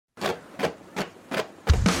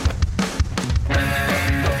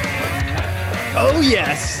Oh,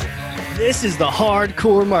 yes. This is the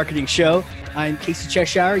Hardcore Marketing Show. I'm Casey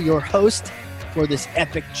Cheshire, your host for this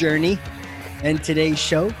epic journey. And today's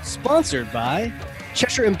show, sponsored by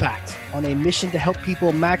Cheshire Impact, on a mission to help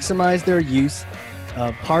people maximize their use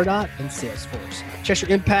of Pardot and Salesforce.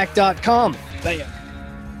 CheshireImpact.com. Bam.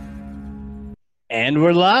 And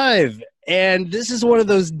we're live. And this is one of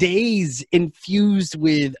those days infused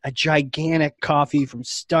with a gigantic coffee from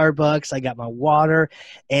Starbucks. I got my water,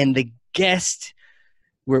 and the guest,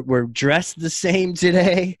 we're dressed the same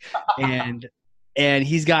today, and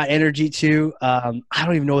he's got energy too. I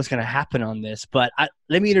don't even know what's going to happen on this, but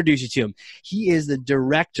let me introduce you to him. He is the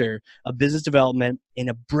Director of Business Development and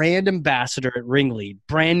a brand ambassador at Ringlead.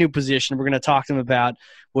 Brand new position. We're going to talk to him about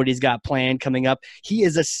what he's got planned coming up. He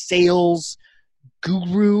is a sales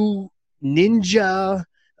guru, ninja,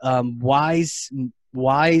 wise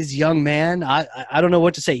young man. I don't know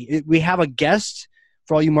what to say. We have a guest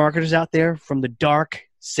for all you marketers out there from the dark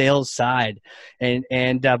sales side,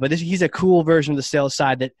 but he's a cool version of the sales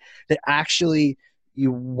side that actually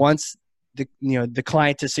wants the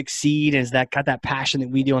client to succeed, and has got that passion that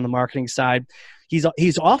we do on the marketing side.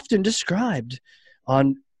 He's often described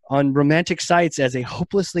on romantic sites as a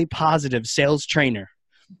hopelessly positive sales trainer,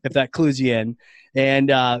 if that clues you in,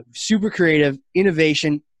 and super creative,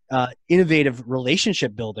 innovative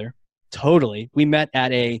relationship builder. Totally. We met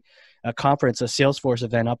at a conference, a Salesforce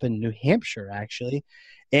event up in New Hampshire, actually.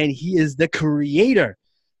 And he is the creator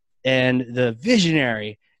and the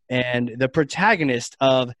visionary and the protagonist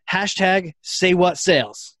of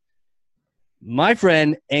 #SayWhatSales. My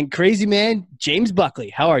friend and crazy man, James Buckley.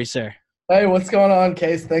 How are you, sir? Hey, what's going on,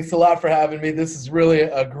 Case? Thanks a lot for having me. This is really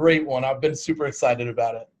a great one. I've been super excited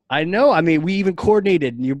about it. I know. I mean, we even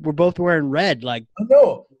coordinated. We're both wearing red. Like, I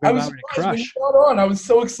know. I was surprised when you got on. I was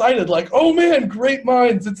so excited. Like, oh man, great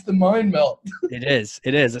minds. It's the mind melt. It is.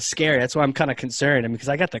 It's scary. That's why I'm kind of concerned. I mean, because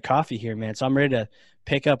I got the coffee here, man. So I'm ready to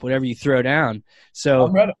pick up whatever you throw down. So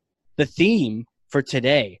I'm ready. The theme for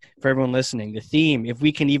today, for everyone listening, the theme, if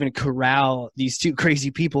we can even corral these two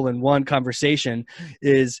crazy people in one conversation,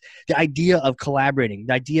 is the idea of collaborating,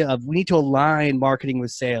 the idea of we need to align marketing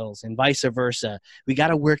with sales and vice versa. We got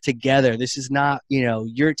to work together. This is not,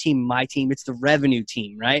 your team, my team. It's the revenue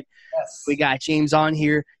team, right? Yes. We got James on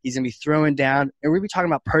here. He's going to be throwing down, and we're going to be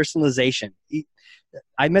talking about personalization.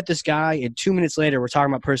 I met this guy, and 2 minutes later, we're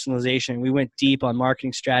talking about personalization. We went deep on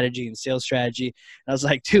marketing strategy and sales strategy. And I was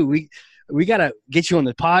like, dude, we got to get you on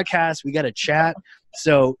the podcast. We got to chat.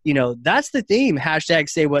 So, that's the theme,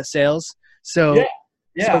 #SayWhatSales. So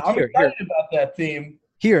yeah, I'm excited about that theme.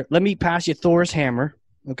 Here, let me pass you Thor's hammer.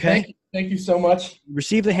 Okay. Thank you so much.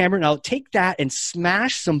 Receive the hammer. Now take that and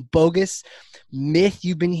smash some bogus myth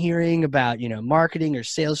you've been hearing about, marketing or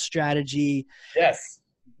sales strategy. Yes.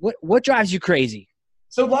 What drives you crazy?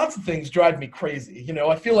 So lots of things drive me crazy.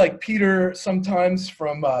 I feel like Peter sometimes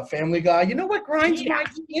from Family Guy. You know what grinds my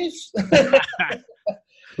gears?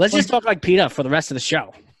 Let's just talk like Peter for the rest of the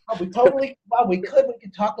show. Oh, we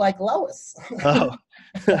could talk like Lois. Oh.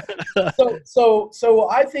 So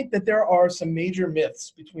I think that there are some major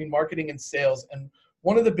myths between marketing and sales. And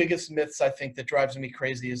one of the biggest myths I think that drives me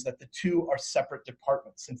crazy is that the two are separate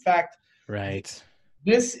departments. In fact, right.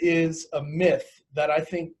 This is a myth that I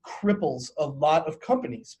think cripples a lot of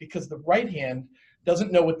companies because the right hand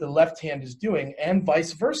doesn't know what the left hand is doing and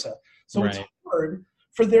vice versa. So It's hard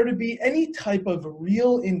for there to be any type of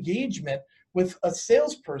real engagement with a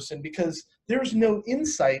salesperson because there's no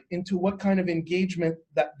insight into what kind of engagement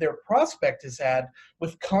that their prospect has had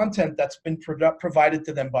with content that's been provided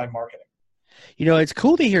to them by marketing. It's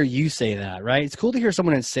cool to hear you say that, right? It's cool to hear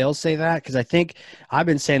someone in sales say that because I think I've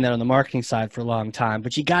been saying that on the marketing side for a long time.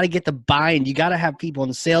 But you got to get the buy-in. You got to have people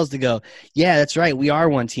in sales to go, yeah, that's right. We are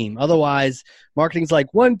one team. Otherwise, marketing's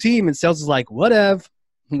like one team and sales is like, whatever.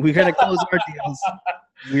 We got to close our deals.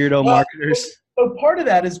 Weirdo marketers. So part of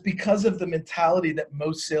that is because of the mentality that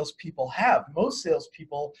most salespeople have. Most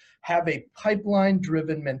salespeople have a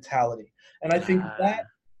pipeline-driven mentality. And I think that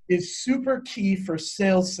is super key for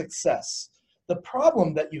sales success. The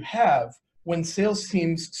problem that you have when sales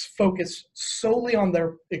teams focus solely on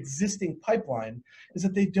their existing pipeline is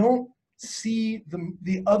that they don't see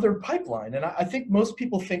the other pipeline. And I think most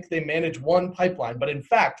people think they manage one pipeline, but in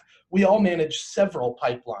fact, we all manage several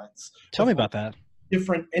pipelines. Tell me about that.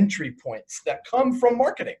 Different entry points that come from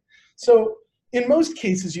marketing. So in most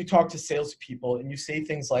cases, you talk to salespeople and you say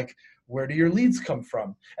things like, where do your leads come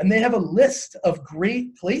from? And they have a list of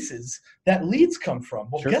great places that leads come from.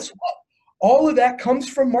 Well, Guess what? All of that comes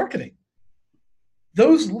from marketing.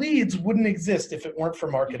 Those leads wouldn't exist if it weren't for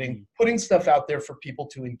marketing, putting stuff out there for people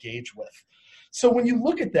to engage with. So when you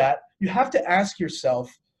look at that, you have to ask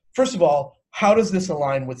yourself, first of all, how does this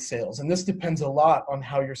align with sales? And this depends a lot on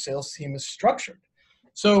how your sales team is structured.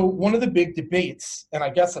 So one of the big debates, and I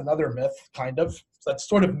guess another myth kind of, that's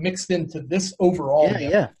sort of mixed into this overall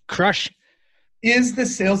myth, crush. Is the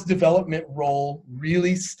sales development role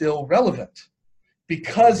really still relevant?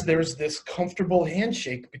 Because there's this comfortable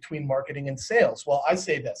handshake between marketing and sales. Well, I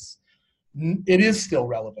say this, it is still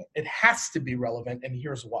relevant. It has to be relevant, and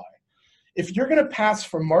here's why. If you're going to pass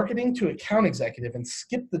from marketing to account executive and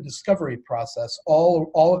skip the discovery process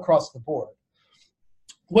all across the board,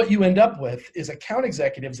 what you end up with is account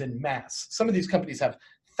executives in mass. Some of these companies have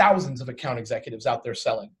thousands of account executives out there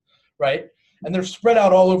selling, right? And they're spread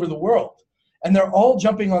out all over the world. And they're all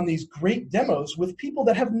jumping on these great demos with people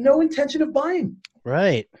that have no intention of buying.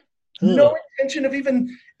 Right. No intention of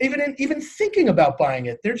even thinking about buying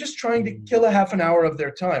it. They're just trying to kill a half an hour of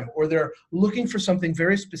their time, or they're looking for something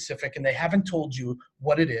very specific and they haven't told you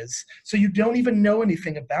what it is. So you don't even know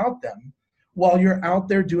anything about them while you're out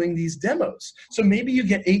there doing these demos. So maybe you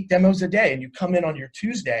get 8 demos a day and you come in on your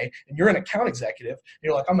Tuesday and you're an account executive and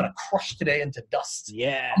you're like, I'm going to crush today into dust.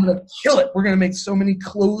 Yeah. I'm going to kill it. We're going to make so many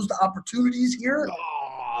closed opportunities here.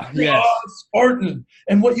 Yes. Spartan.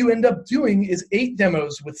 And what you end up doing is 8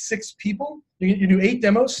 demos with 6 people. You do 8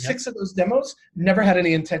 demos, 6 of those demos never had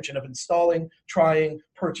any intention of installing, trying,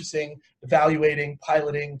 purchasing, evaluating,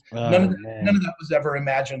 piloting. None of that was ever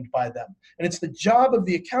imagined by them. And it's the job of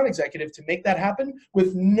the account executive to make that happen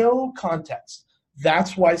with no context.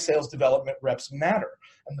 That's why sales development reps matter.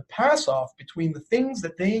 And the pass off between the things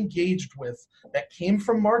that they engaged with that came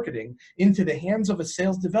from marketing into the hands of a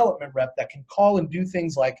sales development rep that can call and do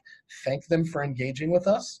things like thank them for engaging with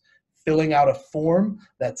us, filling out a form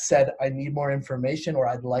that said, I need more information or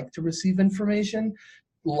I'd like to receive information,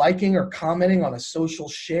 liking or commenting on a social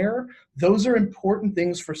share. Those are important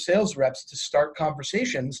things for sales reps to start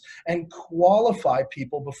conversations and qualify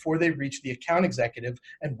people before they reach the account executive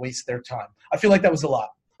and waste their time. I feel like that was a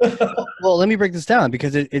lot. Well, let me break this down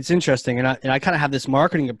because it's interesting, and I kind of have this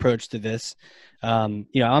marketing approach to this. I'm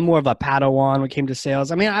more of a Padawan when it came to sales.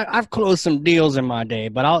 I mean, I've closed some deals in my day,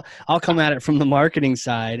 but I'll come at it from the marketing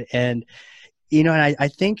side, and and I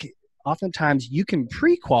think oftentimes you can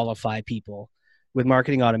pre-qualify people with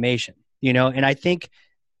marketing automation. And I think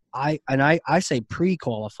I say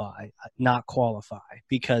pre-qualify, not qualify,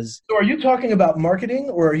 because. So, are you talking about marketing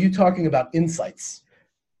or are you talking about insights?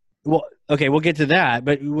 Well, okay, we'll get to that.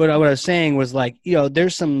 But what I was saying was like,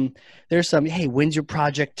 there's some, hey, when's your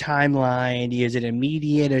project timeline? Is it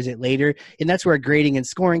immediate? Is it later? And that's where grading and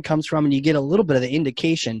scoring comes from. And you get a little bit of the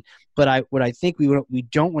indication. But what I think we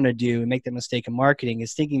don't want to do and make the mistake in marketing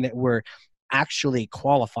is thinking that we're actually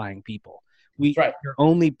qualifying people. We're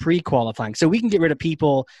only pre-qualifying. So we can get rid of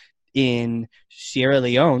people in Sierra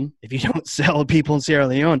Leone. If you don't sell people in Sierra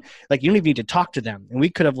Leone, like you don't even need to talk to them. And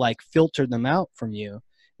we could have like filtered them out from you.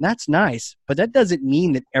 That's nice, but that doesn't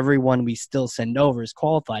mean that everyone we still send over is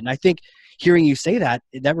qualified. And I think hearing you say that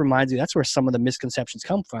reminds me, that's where some of the misconceptions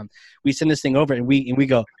come from. We send this thing over and we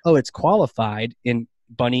go, oh, it's qualified in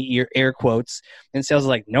bunny ear air quotes. And sales is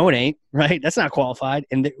like, no, it ain't, right? That's not qualified.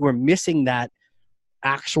 And we're missing that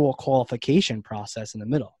actual qualification process in the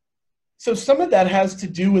middle. So some of that has to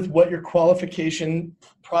do with what your qualification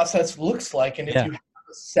process looks like. And if you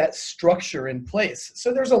set structure in place.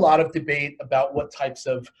 So there's a lot of debate about what types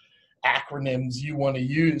of acronyms you want to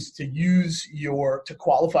use to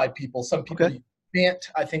qualify people. Some people can't.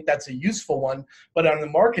 I think that's a useful one. But on the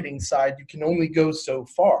marketing side, you can only go so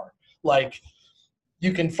far. Like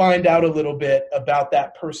you can find out a little bit about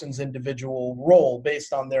that person's individual role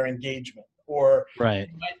based on their engagement. Or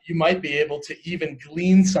you might be able to even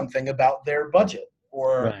glean something about their budget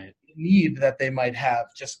or need that they might have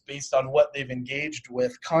just based on what they've engaged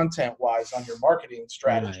with content-wise on your marketing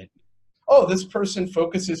strategy. Oh, this person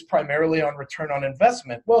focuses primarily on return on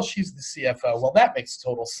investment. Well, she's the CFO. Well, that makes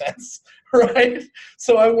total sense, right?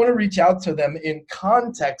 So I want to reach out to them in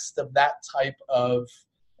context of that type of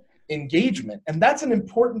engagement. And that's an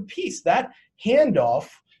important piece. That handoff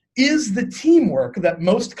is the teamwork that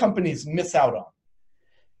most companies miss out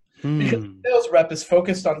on. Because the sales rep is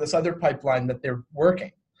focused on this other pipeline that they're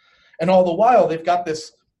working. And all the while, they've got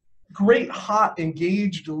this great, hot,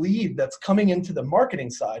 engaged lead that's coming into the marketing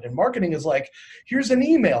side. And marketing is like, here's an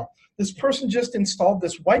email. This person just installed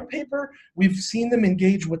this white paper. We've seen them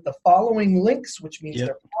engage with the following links, which means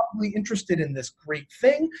they're probably interested in this great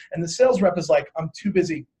thing. And the sales rep is like, I'm too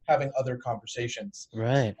busy having other conversations.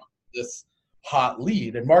 Right. This hot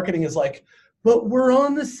lead. And marketing is like, but we're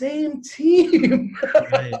on the same team.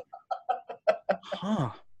 Right. Huh.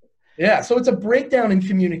 Yeah, so it's a breakdown in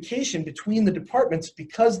communication between the departments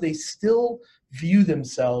because they still view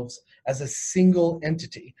themselves as a single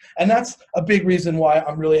entity. And that's a big reason why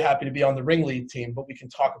I'm really happy to be on the Ring Lead team, but we can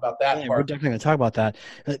talk about that Yeah, part. we're definitely going to talk about that.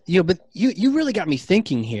 But you really got me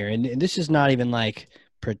thinking here, and this is not even like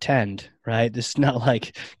pretend, right? This is not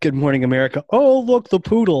like Good Morning America. Oh, look, the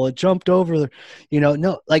poodle, it jumped over the,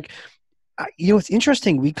 no, like, it's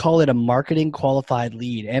interesting. We call it a marketing qualified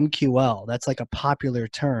lead, MQL. That's like a popular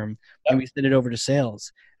term, and we send it over to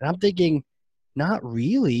sales. And I'm thinking, not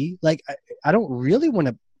really. Like, I don't really want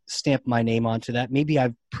to stamp my name onto that. Maybe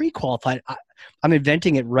I've pre-qualified. I'm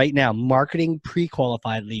inventing it right now. Marketing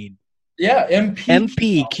pre-qualified lead. Yeah,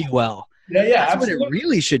 MPQL. Yeah, That's absolutely. what it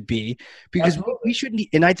really should be, because we shouldn't.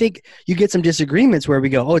 And I think you get some disagreements where we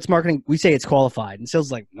go, "Oh, it's marketing." We say it's qualified, and sales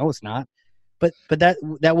is like, "No, it's not." But that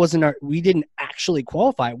wasn't our. We didn't actually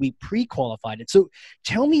qualify it. We pre-qualified it. So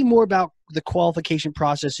tell me more about the qualification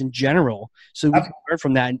process in general, so we can learn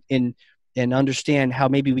from that and understand how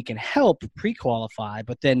maybe we can help pre-qualify,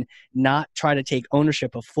 but then not try to take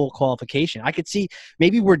ownership of full qualification. I could see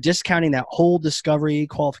maybe we're discounting that whole discovery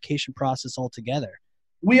qualification process altogether.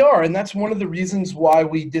 We are, and that's one of the reasons why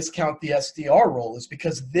we discount the SDR role, is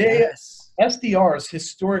because SDRs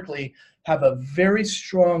historically have a very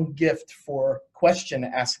strong gift for question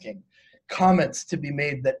asking, comments to be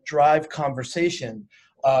made that drive conversation,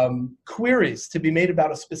 queries to be made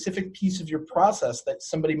about a specific piece of your process that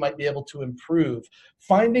somebody might be able to improve,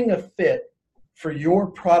 finding a fit for your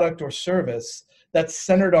product or service that's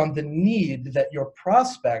centered on the need that your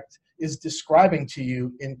prospect is describing to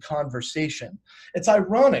you in conversation. It's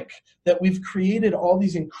ironic that we've created all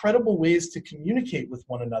these incredible ways to communicate with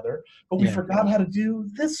one another, but we forgot how to do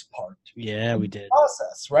this part. Yeah, we did.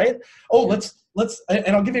 Process, right? Oh, let's,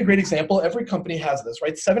 and I'll give you a great example. Every company has this,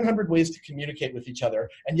 right? 700 ways to communicate with each other,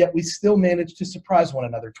 and yet we still manage to surprise one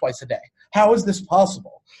another twice a day. How is this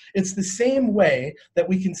possible? It's the same way that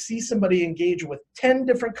we can see somebody engage with 10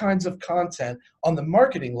 different kinds of content on the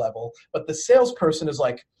marketing level, but the salesperson is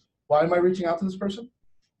like, why am I reaching out to this person?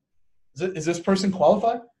 Is this person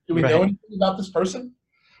qualified? Do we know anything about this person?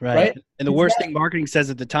 Right? And the worst thing marketing says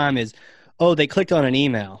at the time is, oh, they clicked on an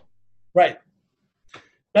email. Right.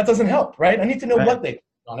 That doesn't help, right? I need to know what they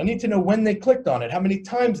clicked on. I need to know when they clicked on it, how many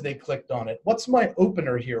times they clicked on it. What's my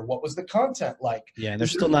opener here? What was the content like? Yeah, they're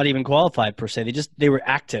still not even qualified per se. They were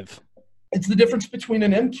active. It's the difference between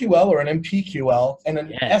an MQL or an MPQL and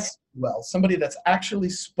an SQL, somebody that's actually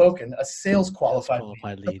spoken, a sales qualified lead,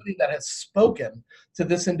 somebody that has spoken to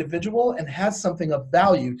this individual and has something of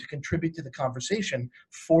value to contribute to the conversation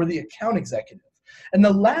for the account executive. And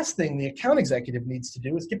the last thing the account executive needs to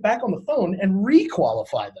do is get back on the phone and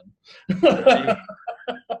re-qualify them.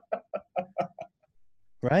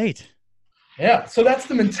 Right. Yeah, so that's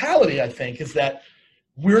the mentality, I think, is that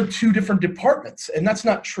we're two different departments, and that's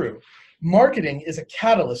not true. Marketing is a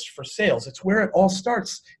catalyst for sales. It's where it all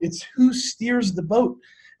starts. It's who steers the boat.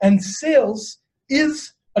 And sales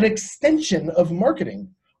is an extension of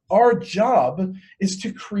marketing. Our job is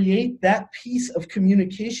to create that piece of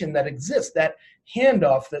communication that exists, that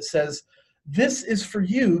handoff that says, this is for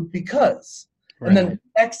you because, and then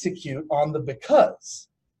execute on the because.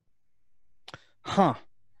 Huh.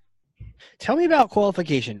 Tell me about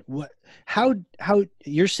qualification. How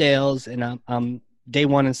your sales, and I'm day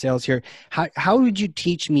one in sales here. How would you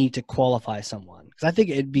teach me to qualify someone? Because I think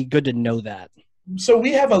it'd be good to know that. So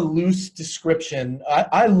we have a loose description.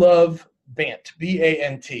 I love BANT,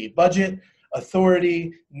 B-A-N-T, budget,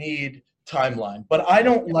 authority, need, timeline. But I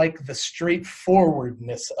don't like the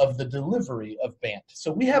straightforwardness of the delivery of BANT.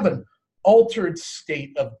 So we have an altered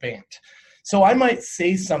state of BANT. So I might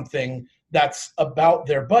say something that's about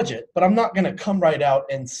their budget, but I'm not going to come right out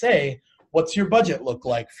and say, what's your budget look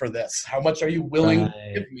like for this? How much are you willing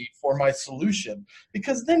to give me for my solution?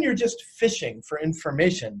 Because then you're just fishing for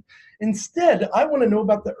information. Instead, I want to know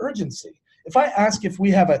about the urgency. If I ask if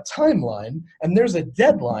we have a timeline and there's a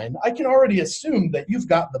deadline, I can already assume that you've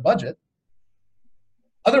got the budget.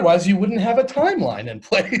 Otherwise, you wouldn't have a timeline in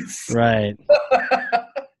place. Right.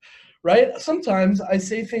 Right? Sometimes I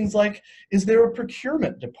say things like, is there a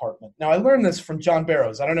procurement department? Now, I learned this from John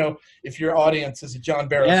Barrows. I don't know if your audience is a John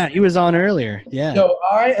Barrows fan. He was on earlier. Yeah. So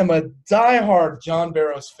I am a diehard John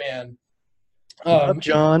Barrows fan. Love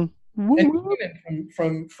John. And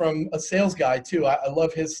from a sales guy, too. I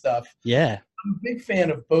love his stuff. Yeah. I'm a big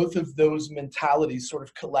fan of both of those mentalities sort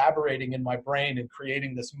of collaborating in my brain and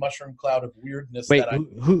creating this mushroom cloud of weirdness. Wait,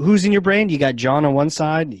 who's in your brain? You got John on one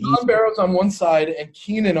side? John Barrows on one side and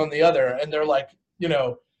Keenan on the other. And they're like,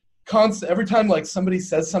 every time like somebody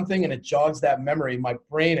says something and it jogs that memory, my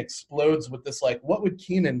brain explodes with this like, what would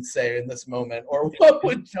Keenan say in this moment, or what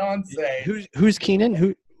would John say? Who's Keenan?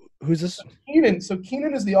 Who's this? Keenan. So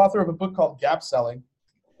Keenan is the author of a book called Gap Selling.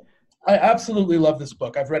 I absolutely love this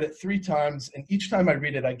book. I've read it 3 times, and each time I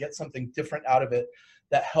read it, I get something different out of it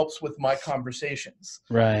that helps with my conversations.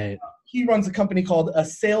 Right. He runs a company called A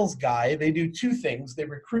Sales Guy. They do 2 things. They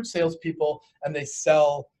recruit salespeople and they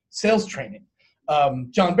sell sales training.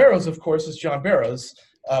 John Barrows, of course, is John Barrows,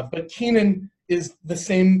 but Keenan is the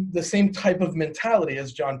same type of mentality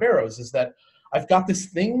as John Barrows, is that I've got this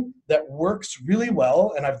thing that works really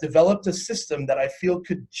well, and I've developed a system that I feel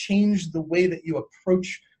could change the way that you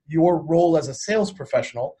approach your role as a sales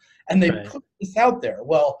professional, and they put this out there.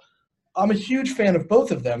 Well, I'm a huge fan of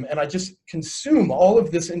both of them, and I just consume all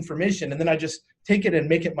of this information, and then I just take it and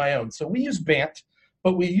make it my own. So we use BANT,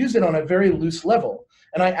 but we use it on a very loose level.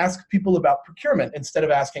 And I ask people about procurement instead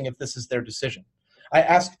of asking if this is their decision. I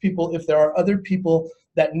ask people if there are other people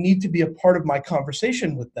that need to be a part of my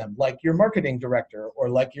conversation with them, like your marketing director or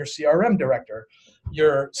like your CRM director,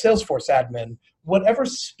 your Salesforce admin, whatever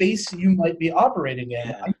space you might be operating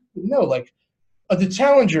in. I know, like, the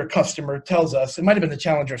Challenger customer tells us, it might have been the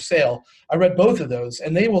Challenger sale, I read both of those,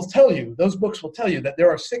 and they will tell you, those books will tell you that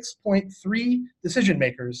there are 6.3 decision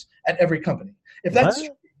makers at every company. If that's true,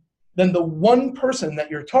 then the one person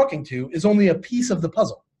that you're talking to is only a piece of the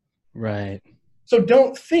puzzle. Right. So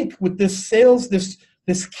don't think with this sales, this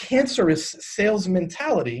cancerous sales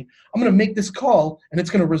mentality, I'm going to make this call and it's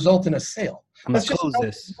going to result in a sale. That's just not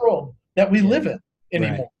the world that we live in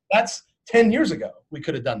anymore. Right. That's 10 years ago. We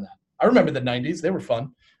could have done that. I remember the 90s. They were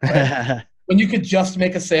fun. Right? When you could just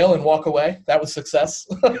make a sale and walk away, that was success.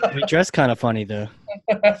 We dress kind of funny, though.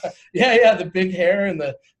 Yeah, the big hair and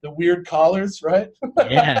the weird collars, right?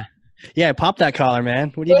 Yeah, pop that collar,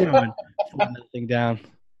 man. What are you doing? Pulling that thing down.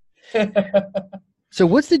 So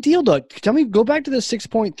what's the deal, Doug? Tell me, go back to the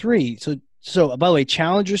 6.3. So by the way,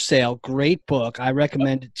 Challenger Sale, great book. I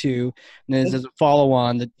recommend it too. And then there's a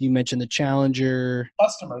follow-on that you mentioned, the Challenger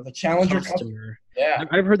Customer. The Challenger Customer. Yeah.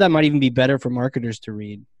 I've heard that might even be better for marketers to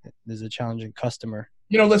read. There's a challenging customer.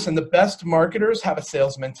 Listen, the best marketers have a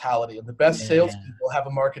sales mentality, and the best salespeople have a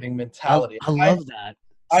marketing mentality. I love that.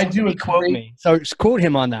 I do a quote me. So just quote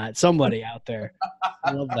him on that. Somebody out there.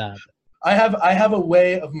 I love that. I have a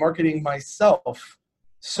way of marketing myself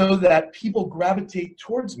so that people gravitate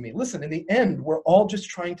towards me. Listen, in the end, we're all just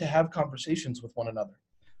trying to have conversations with one another.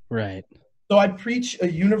 Right. So I preach a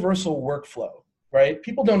universal workflow, right?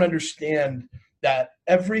 People don't understand that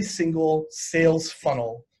every single sales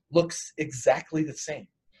funnel looks exactly the same.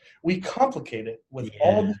 We complicate it with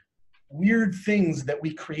all the weird things that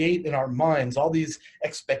we create in our minds, all these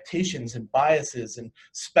expectations and biases and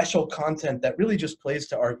special content that really just plays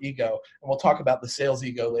to our ego. And we'll talk about the sales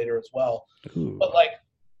ego later as well. Ooh. But like,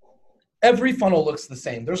 every funnel looks the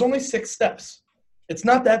same. There's only 6 steps. It's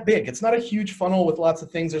not that big. It's not a huge funnel with lots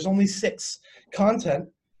of things. There's only 6. Content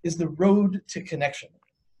is the road to connection.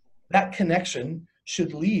 That connection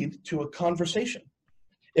should lead to a conversation.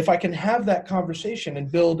 If I can have that conversation and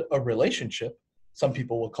build a relationship, some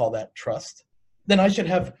people will call that trust, then I should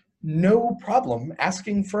have no problem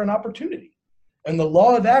asking for an opportunity. And the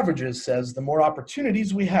law of averages says the more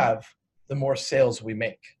opportunities we have, the more sales we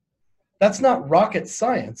make. That's not rocket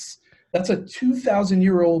science. That's a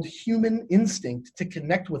 2,000-year-old human instinct to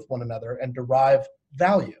connect with one another and derive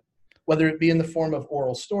value, whether it be in the form of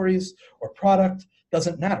oral stories or product,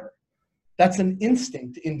 doesn't matter. That's an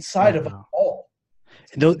instinct inside of us all.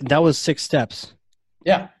 That was 6 steps.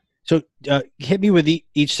 Yeah. So hit me with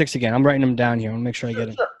each 6 again. I'm writing them down here. I want to make sure I get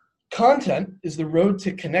it. Sure. Content is the road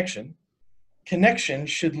to connection. Connection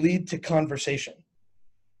should lead to conversation.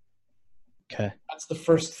 Okay. That's the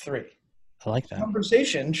first 3. I like that.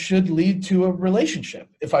 Conversation should lead to a relationship.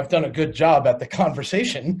 If I've done a good job at the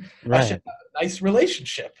conversation, I should have a nice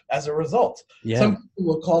relationship as a result. Yeah. Some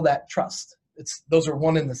people will call that trust. Those are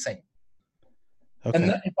one and the same. Okay.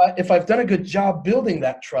 And if I've done a good job building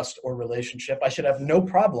that trust or relationship, I should have no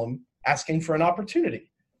problem asking for an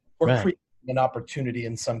opportunity or creating an opportunity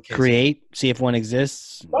in some cases. See if one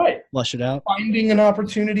exists. Right. Flush it out. Finding an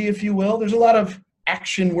opportunity, if you will. There's a lot of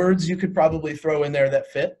action words you could probably throw in there that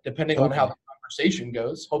fit, depending on how the conversation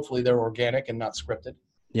goes. Hopefully they're organic and not scripted.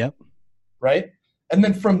 Yep. Right? And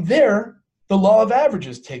then from there, the law of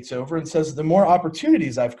averages takes over and says the more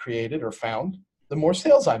opportunities I've created or found, the more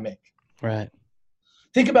sales I make. Right.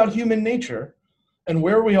 Think about human nature and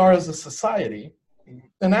where we are as a society,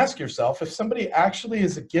 and ask yourself, if somebody actually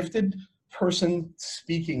is a gifted person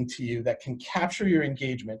speaking to you that can capture your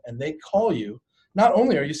engagement and they call you, not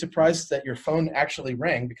only are you surprised that your phone actually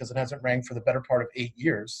rang because it hasn't rang for the better part of 8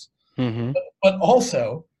 years, Mm-hmm. But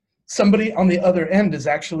also somebody on the other end is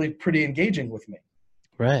actually pretty engaging with me.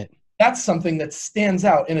 Right. That's something that stands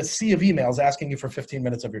out in a sea of emails asking you for 15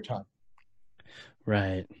 minutes of your time.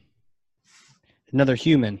 Right. Another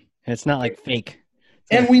human. And it's not like fake.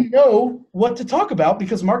 And we know what to talk about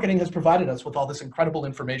because marketing has provided us with all this incredible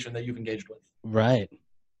information that you've engaged with. Right.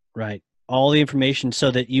 Right. All the information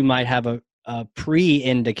so that you might have a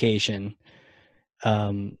pre-indication.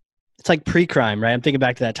 It's like pre-crime, right? I'm thinking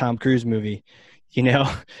back to that Tom Cruise movie,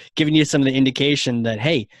 giving you some of the indication that,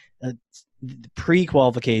 hey,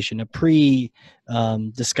 pre-qualification, a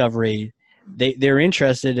pre-discovery, they're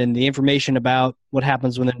interested in the information about what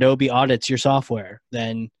happens when Adobe audits your software.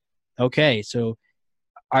 Then, okay, so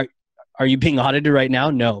are you being audited right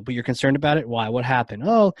now? No, but you're concerned about it. Why? What happened?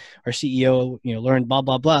 Oh, our CEO, learned blah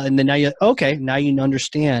blah blah, and then now you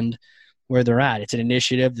understand where they're at. It's an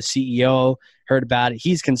initiative. The CEO heard about it.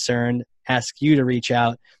 He's concerned. Ask you to reach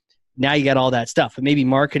out. Now you got all that stuff. But maybe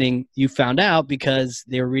marketing, you found out because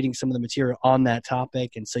they were reading some of the material on that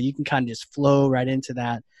topic, and so you can kind of just flow right into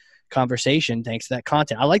that conversation thanks to that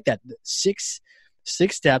content. I like that. Six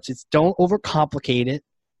steps. It's don't overcomplicate it.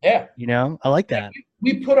 Yeah. I like that.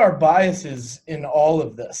 We put our biases in all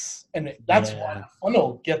of this, and that's why the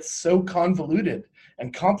funnel gets so convoluted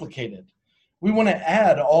and complicated. We want to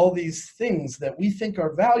add all these things that we think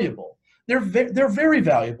are valuable. They're very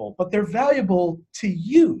valuable, but they're valuable to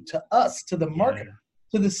you, to us, to the marketer,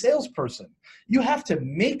 to the salesperson. You have to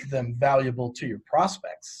make them valuable to your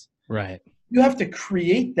prospects. Right. You have to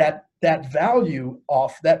create that value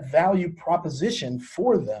proposition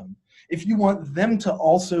for them if you want them to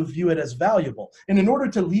also view it as valuable. And in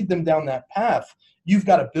order to lead them down that path, you've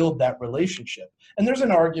got to build that relationship. And there's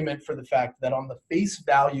an argument for the fact that on the face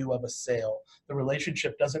value of a sale, the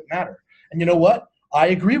relationship doesn't matter. And you know what? I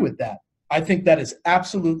agree with that. I think that is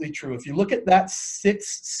absolutely true. If you look at that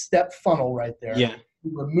 6-step funnel right there, you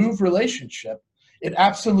remove relationship, it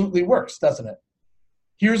absolutely works, doesn't it?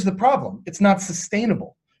 Here's the problem. It's not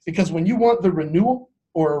sustainable because when you want the renewal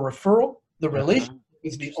or a referral, the relationship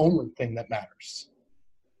is the only thing that matters.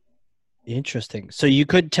 Interesting. So you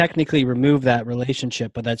could technically remove that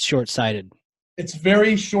relationship, but that's short-sighted. It's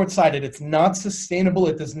very short-sighted. It's not sustainable.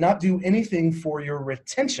 It does not do anything for your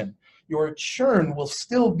retention. Your churn will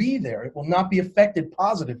still be there. It will not be affected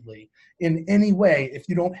positively in any way if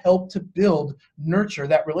you don't help to nurture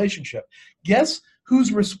that relationship. Guess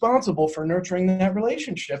who's responsible for nurturing that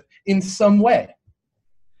relationship in some way?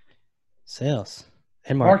 Sales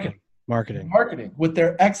and marketing. Marketing with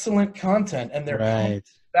their excellent content and their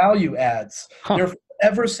value adds. They're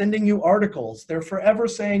forever sending you articles. They're forever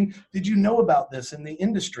saying, did you know about this in the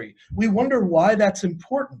industry? We wonder why that's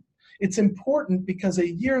important. It's important because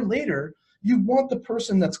a year later, you want the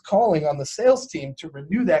person that's calling on the sales team to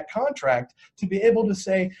renew that contract to be able to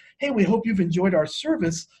say, hey, we hope you've enjoyed our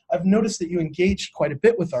service. I've noticed that you engaged quite a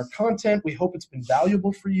bit with our content. We hope it's been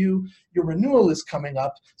valuable for you. Your renewal is coming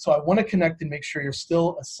up, so I want to connect and make sure you're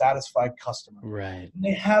still a satisfied customer. Right. And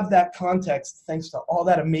they have that context thanks to all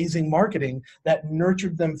that amazing marketing that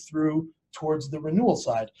nurtured them through towards the renewal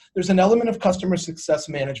side. There's an element of customer success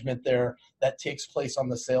management there that takes place on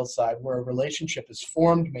the sales side where a relationship is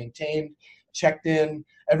formed, maintained, checked in.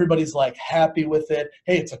 Everybody's like happy with it.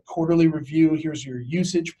 Hey, it's a quarterly review. Here's your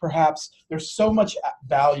usage perhaps. There's so much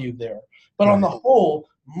value there. But on the whole,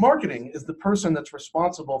 marketing is the person that's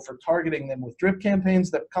responsible for targeting them with drip campaigns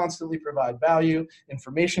that constantly provide value,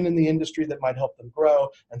 information in the industry that might help them grow,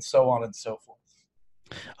 and so on and so forth.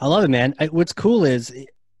 I love it, man. What's cool is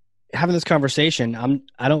having this conversation,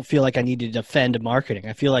 I don't feel like I need to defend marketing.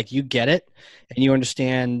 I feel like you get it and you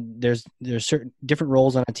understand there's certain different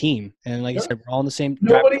roles on a team. And like you said, we're all in the same.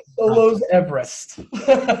 Nobody solos Everest.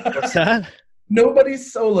 What's that? Nobody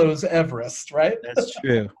solos Everest, right?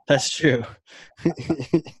 That's true.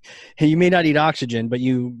 Hey, you may not need oxygen, but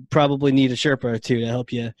you probably need a Sherpa or two to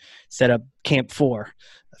help you set up Camp 4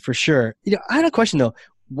 for sure. I had a question though.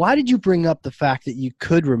 Why did you bring up the fact that you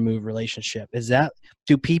could remove relationship?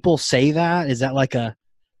 Do people say that? Is that like a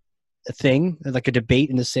thing, like a debate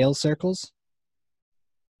in the sales circles?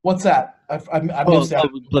 What's that? I missed out.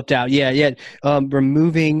 Blipped out. Yeah.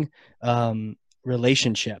 Removing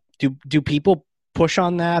relationship. Do people push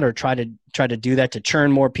on that or try to do that to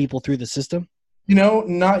churn more people through the system?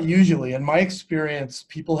 Not usually. In my experience,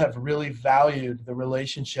 people have really valued the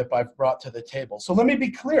relationship I've brought to the table. So let me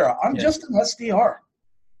be clear. I'm just an SDR.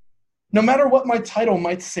 No matter what my title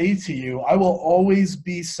might say to you, I will always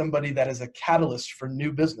be somebody that is a catalyst for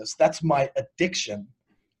new business. That's my addiction.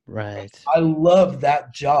 Right. I love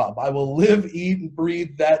that job. I will live, eat, and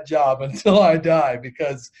breathe that job until I die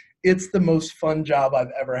because it's the most fun job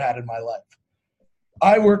I've ever had in my life.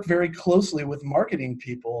 I work very closely with marketing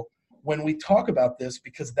people when we talk about this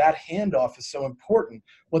because that handoff is so important.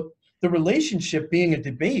 What the relationship being a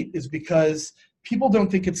debate is because people don't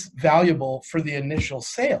think it's valuable for the initial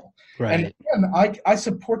sale. Right. And again, I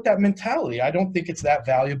support that mentality. I don't think it's that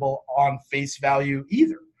valuable on face value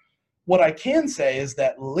either. What I can say is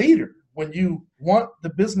that later, when you want the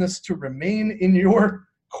business to remain in your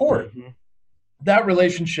court, that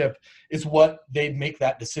relationship is what they make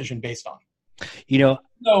that decision based on. You know,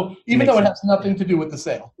 so even though it has nothing to do with the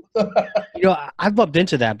sale. You know, I've bumped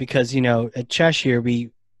into that because, you know, at Cheshire,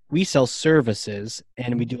 we sell services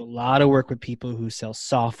and we do a lot of work with people who sell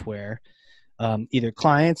software, either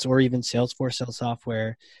clients or even Salesforce sells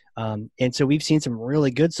software. And so we've seen some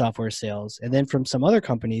really good software sales. And then from some other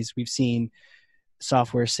companies, we've seen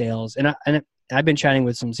software sales. And I've been chatting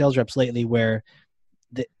with some sales reps lately where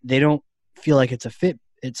they don't feel like it's a fit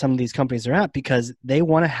at some of these companies they're at because they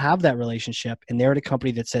want to have that relationship. And they're at a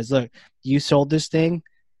company that says, look, you sold this thing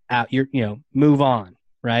out, move on,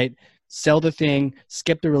 right? Sell the thing,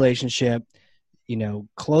 skip the relationship,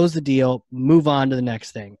 close the deal, move on to the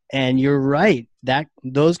next thing. And you're right that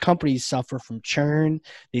those companies suffer from churn.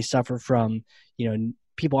 They suffer from,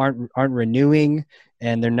 people aren't renewing,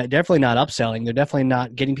 and they're definitely not upselling. They're definitely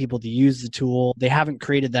not getting people to use the tool. They haven't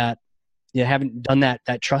created that. They haven't done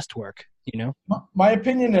that trust work. My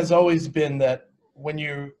opinion has always been that when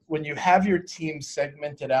you have your team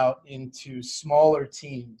segmented out into smaller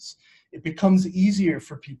teams, it becomes easier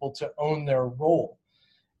for people to own their role.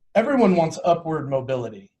 Everyone wants upward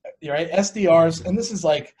mobility, right? SDRs, and this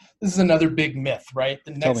is another big myth, right?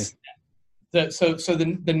 The next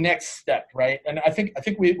the next step, right? And I think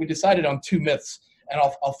we decided on two myths, and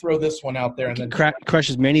I'll throw this one out there, and then crush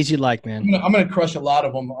as many as you like, man. I'm gonna crush a lot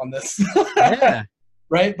of them on this. Yeah.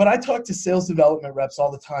 Right. But I talk to sales development reps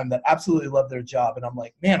all the time that absolutely love their job. And I'm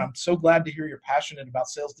like, man, I'm so glad to hear you're passionate about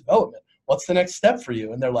sales development. What's the next step for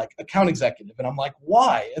you? And they're like, account executive. And I'm like,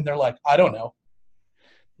 why? And they're like, I don't know.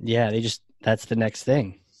 Yeah. That's the next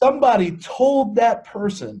thing. Somebody told that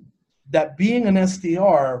person that being an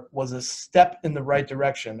SDR was a step in the right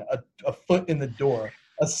direction, a foot in the door,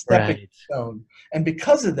 a stepping stone. And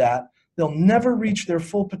because of that, they'll never reach their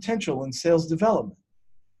full potential in sales development,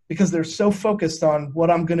 because they're so focused on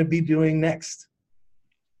what I'm going to be doing next.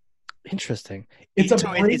 Interesting. It's a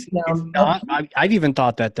breakdown. I've even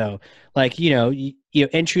thought that though. Like,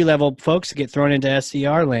 entry level folks get thrown into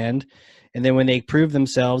SDR land, and then when they prove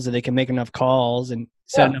themselves that they can make enough calls and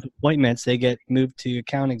set enough appointments, they get moved to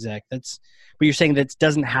account exec. That's what you're saying. That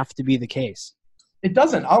doesn't have to be the case. It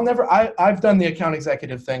doesn't. I've done the account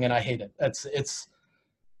executive thing and I hate it.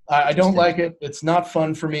 I don't like it. It's not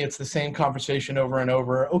fun for me. It's the same conversation over and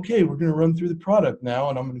over. Okay, we're going to run through the product now,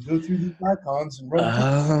 and I'm going to go through these icons and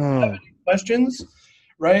run through questions,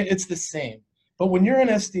 right? It's the same. But when you're an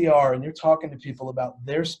SDR and you're talking to people about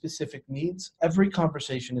their specific needs, every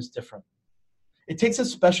conversation is different. It takes a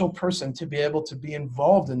special person to be able to be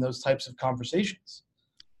involved in those types of conversations.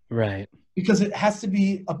 Right. Because it has to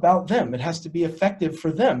be about them. It has to be effective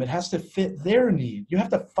for them. It has to fit their need. You have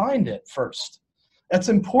to find it first. That's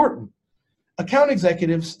important. Account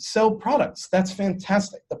executives sell products. That's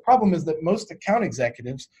fantastic. The problem is that most account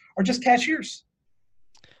executives are just cashiers.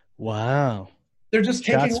 Wow. They're just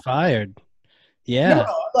taking shots fired. Yeah.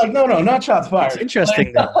 No, not shots fired. It's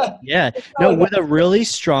interesting though. Yeah. No, with a really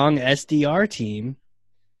strong SDR team.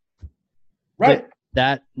 Right.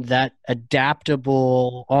 That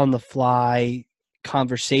adaptable, on the fly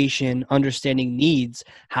conversation, understanding needs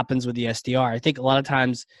happens with the SDR. I think a lot of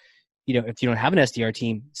times, if you don't have an SDR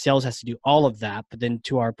team, sales has to do all of that. But then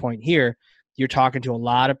to our point here, you're talking to a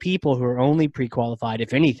lot of people who are only pre-qualified,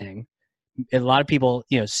 if anything. A lot of people,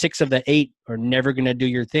 6 of the 8 are never going to do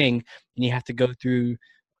your thing. And you have to go through,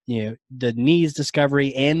 the needs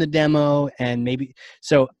discovery and the demo. And maybe,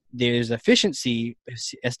 so there's efficiency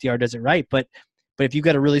if SDR does it right. But if you've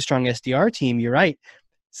got a really strong SDR team, you're right.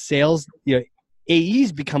 Sales,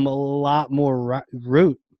 AEs become a lot more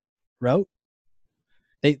rote.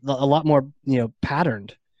 A lot more,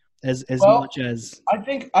 patterned as much as. I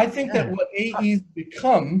think that what AEs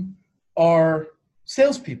become are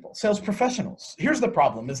salespeople, sales professionals. Here's the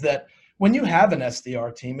problem: is that when you have an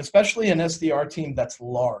SDR team, especially an SDR team that's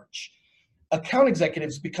large, account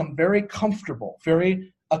executives become very comfortable,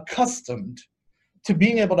 very accustomed to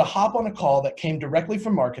being able to hop on a call that came directly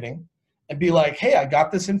from marketing and be like, hey, I got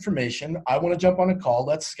this information. I want to jump on a call.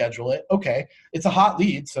 Let's schedule it. Okay. It's a hot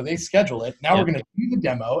lead. So they schedule it. Now we're going to do the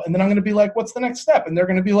demo. And then I'm going to be like, what's the next step? And they're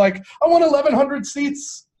going to be like, I want 1,100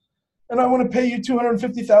 seats and I want to pay you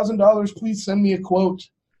 $250,000. Please send me a quote.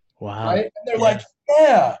 Wow. Right? And they're like,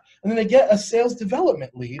 yeah. And then they get a sales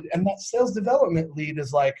development lead, and that sales development lead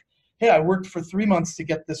is like, hey, I worked for 3 months to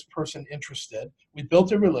get this person interested. We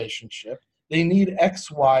built a relationship. They need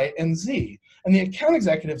X, Y, and Z. And the account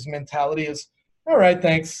executive's mentality is, all right,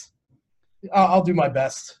 thanks. I'll do my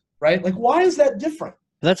best, right? Like, why is that different?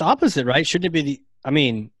 That's opposite, right? Shouldn't it be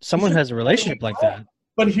someone has a relationship like that.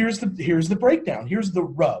 But here's the breakdown. Here's the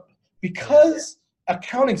rub. Because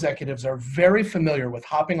account executives are very familiar with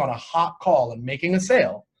hopping on a hot call and making a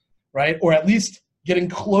sale, right? Or at least getting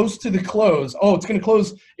close to the close. Oh, it's going to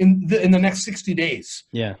close in the next 60 days.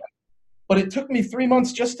 Yeah. But it took me 3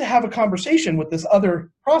 months just to have a conversation with this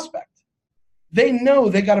other prospect. They know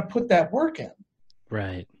they got to put that work in.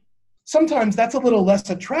 Right. Sometimes that's a little less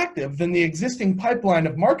attractive than the existing pipeline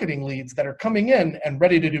of marketing leads that are coming in and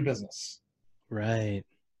ready to do business. Right.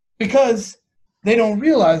 Because they don't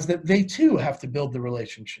realize that they too have to build the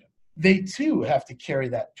relationship. They too have to carry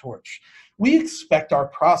that torch. We expect our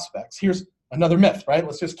prospects. Here's another myth, right?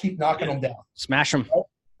 Let's just keep knocking them down. Smash them. Right?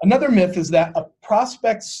 Another myth is that a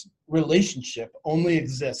prospect's relationship only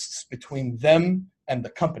exists between them and the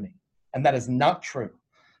company. And that is not true.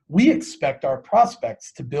 We expect our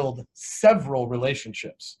prospects to build several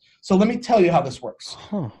relationships. So let me tell you how this works.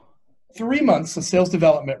 3 months, a sales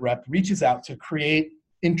development rep reaches out to create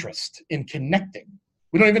interest in connecting.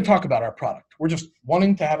 We don't even talk about our product. We're just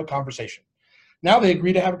wanting to have a conversation. Now they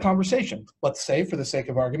agree to have a conversation. Let's say, for the sake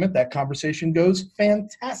of argument, that conversation goes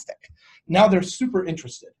fantastic. Now they're super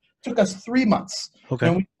interested. Took us 3 months.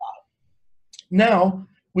 Okay. Now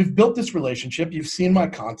we've built this relationship. You've seen my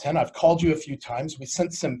content. I've called you a few times. We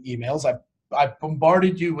sent some emails. I've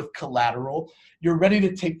bombarded you with collateral. You're ready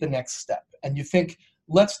to take the next step. And you think,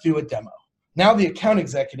 let's do a demo. Now the account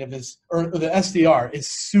executive or the SDR is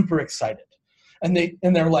super excited. And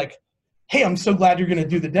they're like, hey, I'm so glad you're going to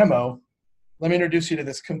do the demo. Let me introduce you to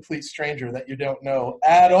this complete stranger that you don't know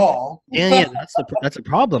at all. Yeah, that's a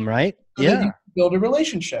problem, right? So that you build a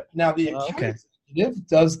relationship. Now the account executive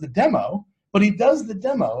does the demo, but he does the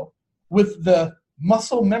demo with the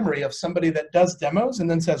muscle memory of somebody that does demos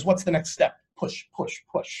and then says, what's the next step? Push, push,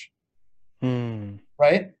 push.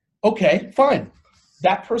 Right? Okay, fine.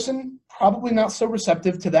 That person probably not so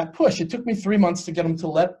receptive to that push. It took me 3 months to get them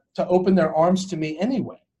to open their arms to me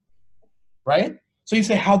anyway. Right? So you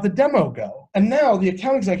say, how'd the demo go? And now the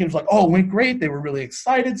account executive's like, oh, it went great. They were really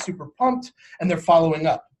excited, super pumped, and they're following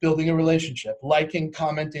up, building a relationship, liking,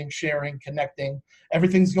 commenting, sharing, connecting.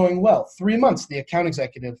 Everything's going well. 3 months, the account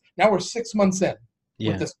executive. Now we're 6 months in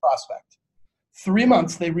with this prospect. 3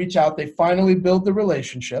 months, they reach out. They finally build the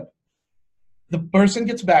relationship. The person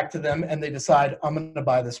gets back to them, and they decide, I'm going to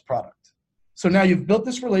buy this product. So now you've built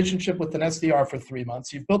this relationship with an SDR for 3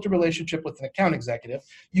 months. You've built a relationship with an account executive.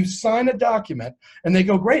 You sign a document, and they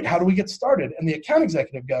go, great, how do we get started? And the account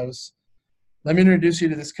executive goes, let me introduce you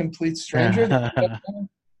to this complete stranger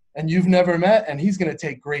and you've never met, and he's going to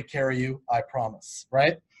take great care of you, I promise,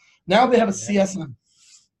 right? Now they have a CSM.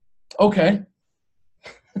 Okay.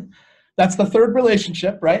 That's the third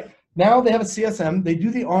relationship, right? Now they have a CSM. They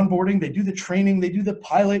do the onboarding. They do the training. They do the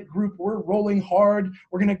pilot group. We're rolling hard.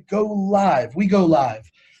 We're going to go live. We go live.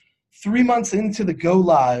 3 months into the go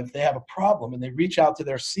live, they have a problem, and they reach out to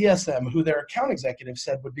their CSM, who their account executive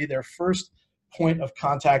said would be their first point of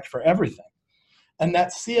contact for everything. And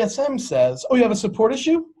that CSM says, oh, you have a support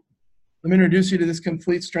issue? Let me introduce you to this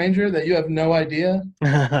complete stranger that you have no idea.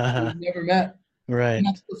 You've never met. Right. And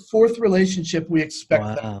that's the fourth relationship we expect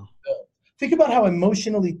them to build. Think about how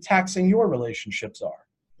emotionally taxing your relationships are.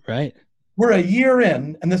 Right. We're a year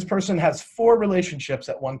in, and this person has 4 relationships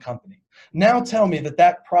at one company. Now tell me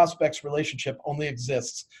that prospect's relationship only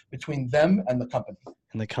exists between them and the company.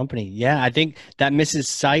 And the company. Yeah, I think that misses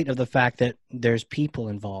sight of the fact that there's people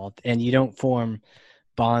involved, and you don't form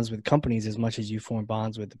bonds with companies as much as you form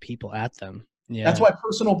bonds with the people at them. Yeah. That's why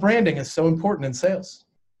personal branding is so important in sales.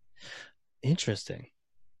 Interesting.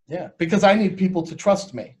 Yeah, because I need people to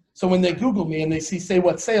trust me. So when they Google me and they see Say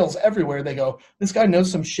What Sales everywhere, they go, this guy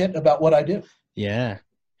knows some shit about what I do. Yeah.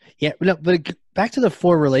 Yeah. But back to the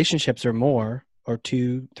 4 relationships or more, or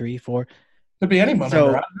 2, 3, 4. Could be anyone. So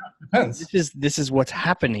I don't know. Depends. This is what's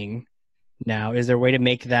happening now. Is there a way to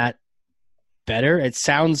make that better? It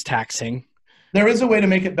sounds taxing. There is a way to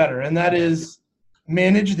make it better, and that is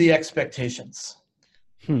manage the expectations.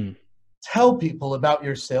 Tell people about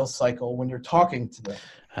your sales cycle when you're talking to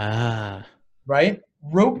them. Right?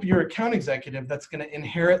 Rope your account executive that's going to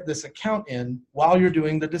inherit this account in while you're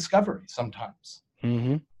doing the discovery sometimes.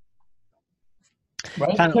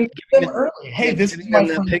 right? Kind of Connect them early. Hey, this is giving my them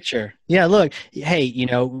that friend. picture. Yeah, look, hey,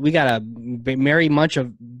 we got a merry bunch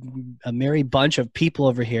of people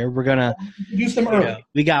over here. We're gonna, Introduce them early.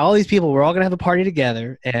 we got all these people. We're all gonna have a party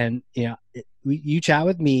together, and you chat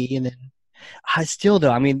with me, and then I still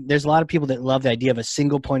though. I mean, there's a lot of people that love the idea of a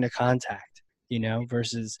single point of contact,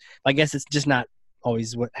 versus I guess it's just not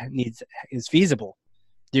always what is feasible.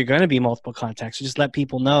 You're going to be multiple contacts. So just let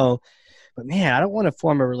people know. But man, I don't want to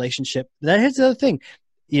form a relationship. Here's the other thing.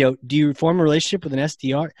 Do you form a relationship with an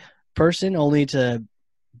SDR person only to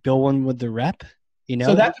build one with the rep?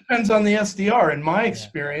 So that depends on the SDR. In my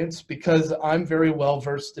experience, because I'm very well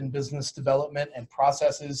versed in business development and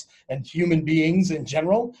processes and human beings in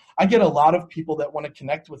general, I get a lot of people that want to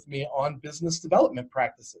connect with me on business development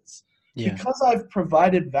practices. Yeah. Because I've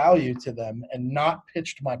provided value to them and not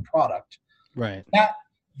pitched my product. Right.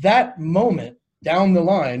 That moment down the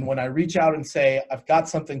line when I reach out and say, I've got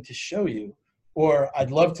something to show you, or I'd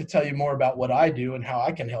love to tell you more about what I do and how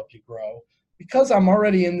I can help you grow. Because I'm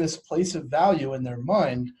already in this place of value in their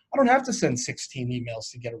mind, I don't have to send 16 emails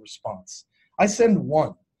to get a response. I send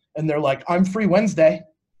one, and they're like, I'm free Wednesday.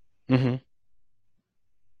 Mm-hmm.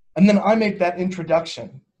 And then I make that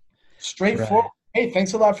introduction. Straightforward. Right. Hey,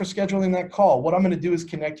 thanks a lot for scheduling that call. What I'm going to do is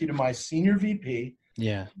connect you to my senior VP.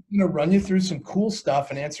 Yeah. I'm going to run you through some cool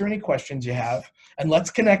stuff and answer any questions you have. And let's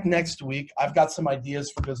connect next week. I've got some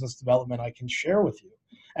ideas for business development I can share with you.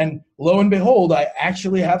 And lo and behold, I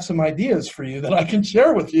actually have some ideas for you that I can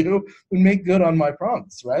share with you and make good on my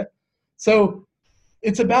promise, right? So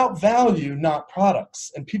it's about value, not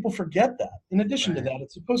products. And people forget that. In addition to that,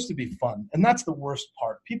 it's supposed to be fun. And that's the worst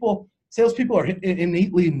part. Salespeople are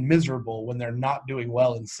innately miserable when they're not doing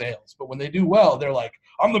well in sales. But when they do well, they're like,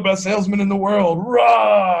 I'm the best salesman in the world.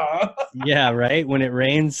 Rah! Yeah, right. When it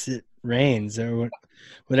rains, or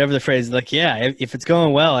whatever the phrase is. Like, yeah, if it's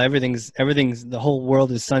going well, everything's the whole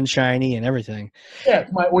world is sunshiny and everything. Yeah,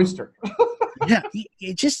 it's my oyster. Yeah,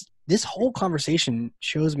 this whole conversation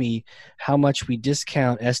shows me how much we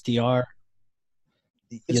discount SDR.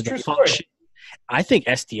 It's true story. I think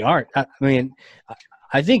SDR.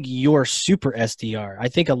 I think you're super SDR. I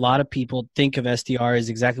think a lot of people think of SDR as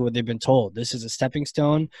exactly what they've been told. This is a stepping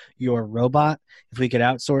stone. You're a robot. If we could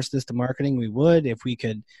outsource this to marketing, we would. If we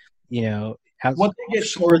could, what they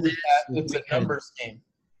get told is that it's a numbers game.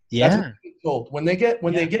 Yeah. That's what they're told. When they get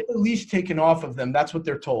the leash taken off of them, that's what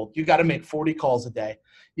they're told. You got to make 40 calls a day.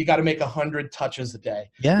 You got to make 100 touches a day.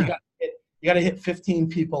 Yeah. You got to hit 15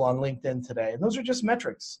 people on LinkedIn today. And those are just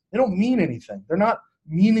metrics. They don't mean anything. They're not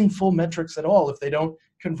meaningful metrics at all if they don't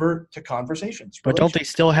convert to conversations. But don't they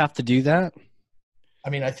still have to do that? I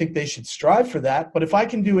mean, I think they should strive for that. But if I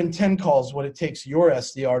can do in 10 calls what it takes your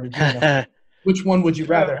SDR to do, which one would you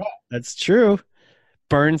rather have? That's true.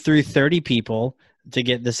 Burn through 30 people to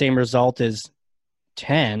get the same result as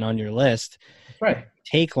 10 on your list. That's right.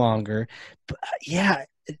 Take longer. But, yeah,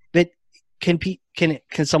 but can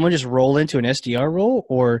someone just roll into an SDR role,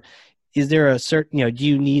 or is there a certain, do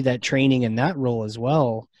you need that training in that role as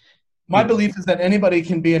well? My belief is that anybody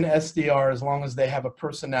can be an SDR as long as they have a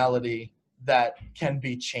personality that can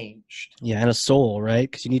be changed. Yeah, and a soul, right?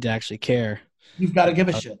 Because you need to actually care. You've got to give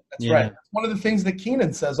a shit. That's right. That's one of the things that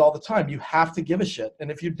Keenan says all the time. You have to give a shit. And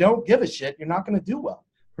if you don't give a shit, you're not going to do well.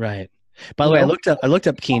 Right. By the way, I looked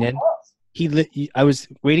up Keenan. I was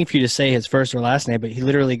waiting for you to say his first or last name, but he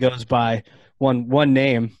literally goes by one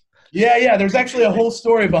name. Yeah. There's actually a whole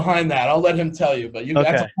story behind that. I'll let him tell you, but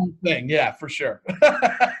that's a whole thing. Yeah, for sure.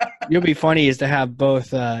 It'll be funny is to have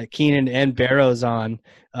both Keenan and Barrows on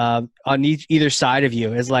either side of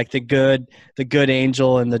you as like the good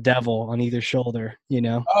angel and the devil on either shoulder,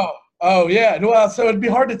 Oh yeah. Well, so it'd be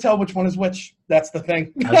hard to tell which one is which. That's the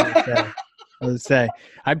thing. I would say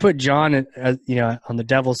I put John, on the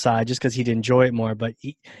devil's side just because he'd enjoy it more. But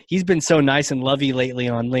he's been so nice and lovey lately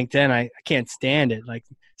on LinkedIn. I can't stand it. Like,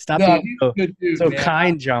 stop being so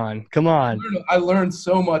kind, John. Come on. I learned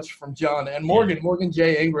so much from John and Morgan. Yeah. Morgan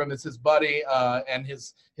J. Ingram is his buddy and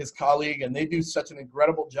his colleague, and they do such an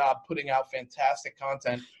incredible job putting out fantastic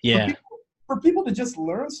content. Yeah. For people to just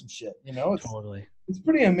learn some shit, Totally. It's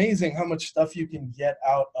pretty amazing how much stuff you can get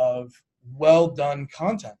out of well done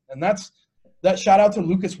content, and that shout out to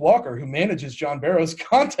Lucas Walker, who manages John Barrow's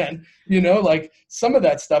content. Like some of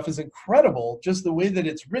that stuff is incredible. Just the way that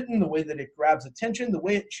it's written, the way that it grabs attention, the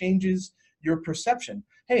way it changes your perception.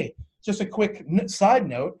 Hey, just a quick side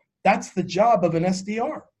note. That's the job of an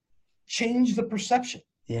SDR. Change the perception.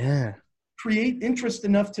 Yeah. Create interest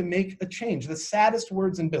enough to make a change. The saddest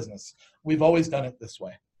words in business. We've always done it this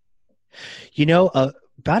way.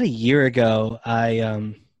 About a year ago,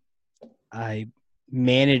 I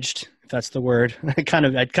managed, in that's the word. I kind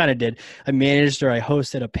of did. I managed, or I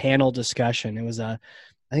hosted a panel discussion. It was I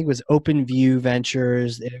think it was Open View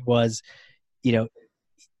Ventures. It was, you know,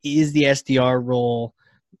 is the SDR role,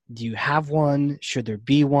 do you have one? Should there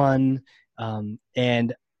be one?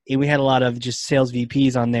 And we had a lot of just sales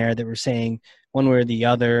VPs on there that were saying one way or the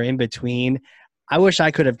other in between. I wish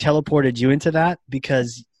I could have teleported you into that,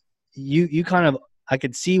 because you kind of, I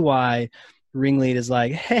could see why Ringlead is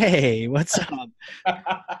like, hey, what's up?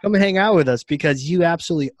 Come hang out with us, because you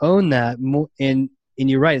absolutely own that. And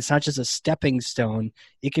you're right. It's not just a stepping stone.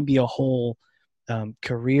 It can be a whole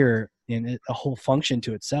career and a whole function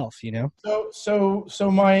to itself, you know?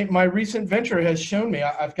 So my recent venture has shown me,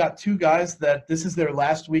 I've got 2 guys that this is their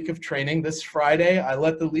last week of training. This Friday, I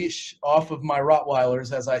let the leash off of my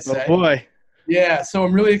Rottweilers, as I say. Oh boy. Yeah, so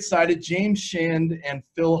I'm really excited. James Shand and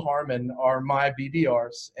Phil Harmon are my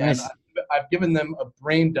BDRs, and Nice. I've given them a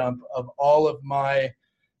brain dump of all of my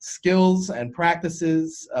skills and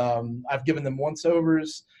practices. I've given them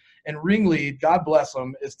once-overs, and Ringlead, God bless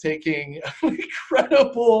him, is taking an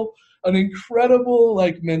incredible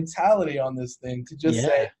like mentality on this thing to just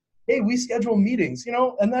say, hey, we schedule meetings, you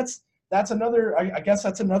know, and that's another, I guess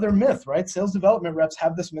that's another myth, right? Sales development reps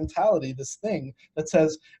have this mentality, this thing that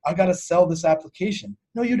says, I got to sell this application.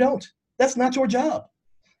 No, you don't. That's not your job.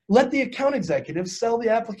 Let the account executive sell the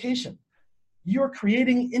application. You're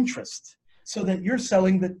creating interest so that you're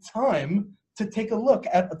selling the time to take a look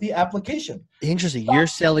at the application. Interesting. You're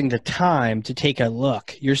selling the time to take a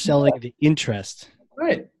look. You're selling the interest.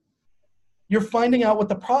 Right. You're finding out what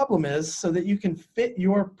the problem is so that you can fit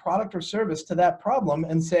your product or service to that problem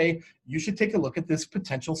and say, you should take a look at this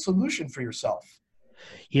potential solution for yourself.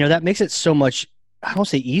 You know, that makes it so much, I don't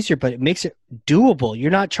say easier, but it makes it doable.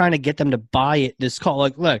 You're not trying to get them to buy it. This call,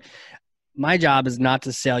 like, look, my job is not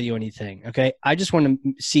to sell you anything. Okay. I just want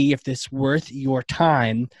to see if it's worth your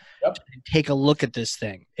time to take a look at this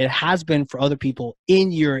thing. It has been for other people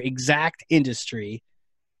in your exact industry.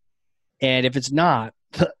 And if it's not,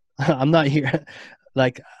 I'm not here.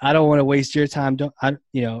 Like, I don't want to waste your time.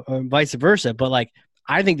 Or vice versa. But like,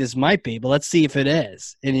 I think this might be, but let's see if it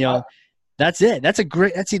is. And, you know, that's it. That's a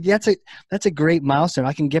great milestone.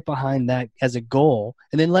 I can get behind that as a goal,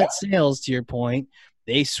 and then let sales, to your point,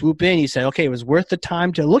 they swoop in. You say, okay, it was worth the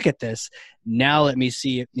time to look at this. Now let me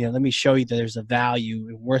see, let me show you that there's a value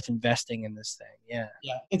and worth investing in this thing. Yeah.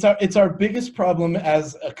 Yeah. It's our biggest problem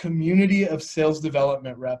as a community of sales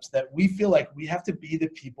development reps, that we feel like we have to be the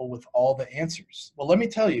people with all the answers. Well, let me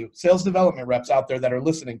tell you, sales development reps out there that are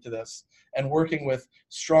listening to this and working with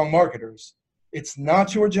strong marketers, it's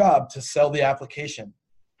not your job to sell the application.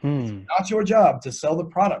 It's not your job to sell the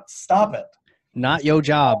product. Stop it. Not your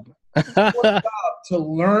job. It's your job to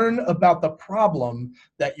learn about the problem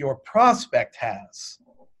that your prospect has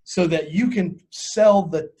so that you can sell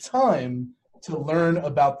the time to learn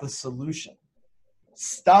about the solution.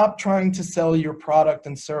 Stop trying to sell your product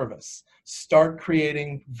and service. Start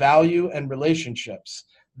creating value and relationships.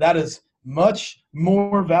 That is much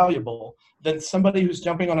more valuable than somebody who's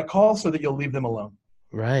jumping on a call so that you'll leave them alone.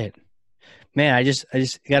 Right. Man, I just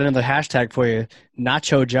got another hashtag for you.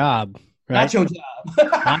 Nacho job. Right? Nacho job.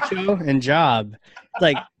 Nacho and job.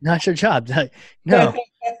 Like, nacho job. No.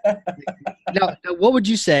 Now, what would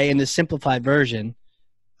you say in the simplified version?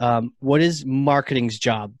 What is marketing's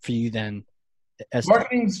job for you then?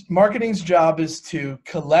 Marketing's job is to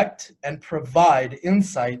collect and provide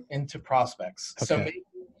insight into prospects. Okay.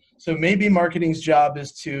 So maybe marketing's job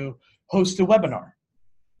is to host a webinar.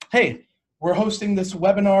 Hey, we're hosting this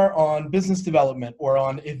webinar on business development or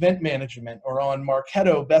on event management or on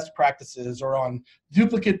Marketo best practices or on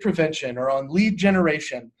duplicate prevention or on lead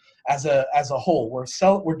generation as a whole.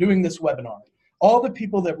 We're doing this webinar. All the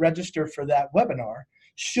people that register for that webinar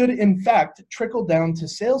should in fact trickle down to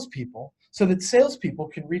salespeople so that salespeople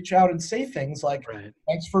can reach out and say things like,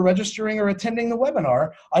 thanks for registering or attending the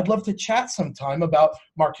webinar. I'd love to chat sometime about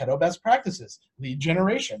Marketo best practices, lead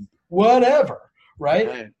generation, whatever,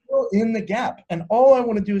 right? Fill in the gap. And all I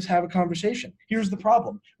want to do is have a conversation. Here's the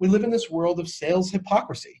problem. We live in this world of sales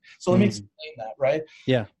hypocrisy. So let me explain that, right?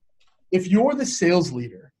 Yeah. If you're the sales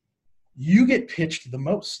leader, you get pitched the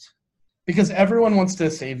most. Because everyone wants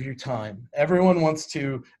to save you time. Everyone wants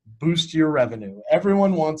to boost your revenue.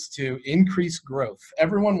 Everyone wants to increase growth.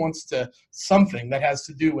 Everyone wants to something that has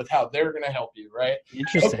to do with how they're going to help you, right?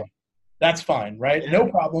 Interesting. Okay. That's fine, right? Yeah. No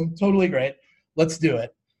problem. Totally great. Let's do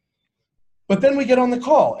it. But then we get on the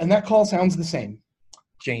call, and that call sounds the same.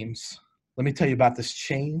 James, let me tell you about this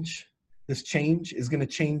change. This change is going to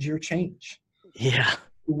change your change. Yeah.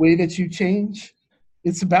 The way that you change,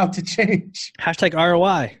 it's about to change. Hashtag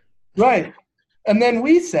ROI. Right. And then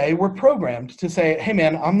we say, we're programmed to say, hey,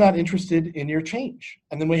 man, I'm not interested in your change.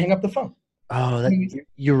 And then we hang up the phone. Oh,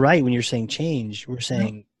 you're right. When you're saying change, we're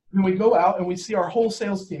saying. And we go out and we see our whole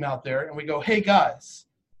sales team out there and we go, hey, guys,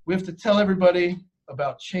 we have to tell everybody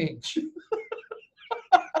about change.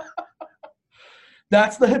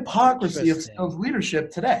 That's the hypocrisy of sales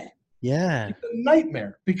leadership today. Yeah. It's a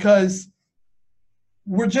nightmare because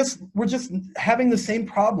we're just having the same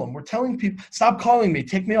problem. We're telling people, stop calling me,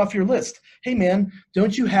 take me off your list. Hey man,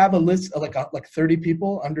 don't you have a list of like 30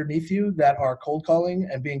 people underneath you that are cold calling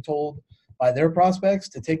and being told by their prospects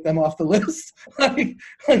to take them off the list? like,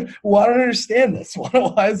 well, I don't understand this.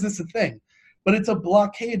 Why is this a thing? But it's a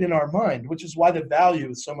blockade in our mind, which is why the value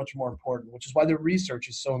is so much more important, which is why the research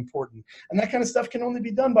is so important. And that kind of stuff can only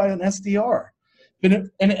be done by an SDR.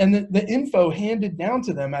 And the info handed down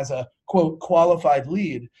to them as a, quote, qualified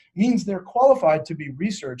lead means they're qualified to be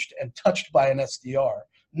researched and touched by an SDR,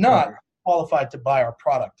 not qualified to buy our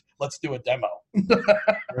product. Let's do a demo.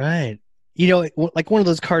 Right. You know, like one of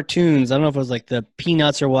those cartoons, I don't know if it was like the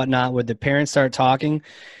Peanuts or whatnot, where the parents start talking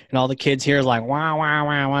and all the kids here is like, wow, wow,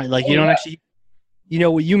 wow, wow. Like you don't actually, you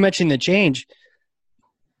know, when you mentioned the change,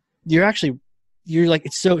 you're like,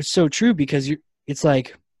 it's so true because it's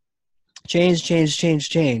like, change. And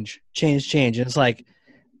it's like,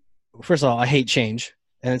 first of all, I hate change.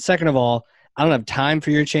 And then second of all, I don't have time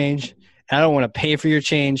for your change. I don't want to pay for your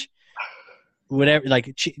change. Whatever,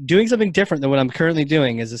 like doing something different than what I'm currently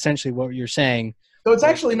doing is essentially what you're saying. So it's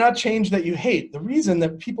actually not change that you hate. The reason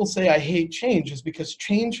that people say I hate change is because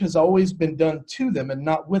change has always been done to them and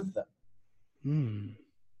not with them.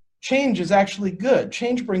 Change is actually good.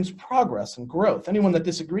 Change brings progress and growth. Anyone that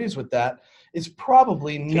disagrees with that is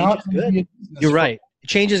probably not good. You're right.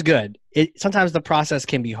 Change is good. Sometimes the process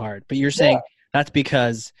can be hard, but you're saying that's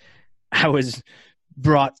because I was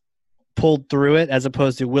pulled through it as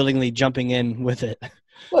opposed to willingly jumping in with it.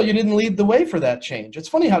 Well, you didn't lead the way for that change. It's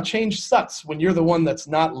funny how change sucks when you're the one that's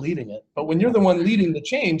not leading it. But when you're the one leading the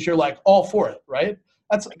change, you're like all for it, right?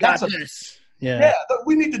 Yeah,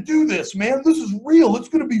 we need to do this, man. This is real. It's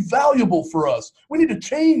going to be valuable for us. We need to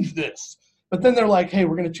change this. But then they're like, hey,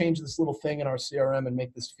 we're going to change this little thing in our CRM and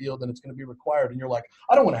make this field, and it's going to be required. And you're like,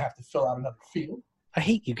 I don't want to have to fill out another field. I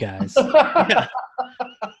hate you guys. Yeah.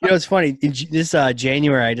 You know, it's funny. In this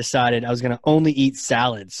January, I decided I was going to only eat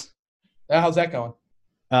salads. How's that going?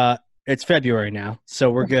 It's February now,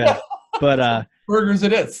 so we're good. But burgers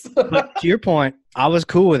it is. But to your point, I was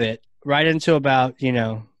cool with it right until about,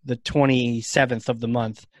 the 27th of the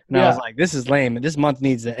month. And I was like, this is lame. This month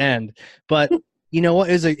needs to end. But you know what?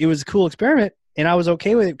 It was a cool experiment. And I was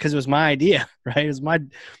okay with it because it was my idea, right? It was my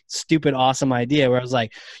stupid, awesome idea where I was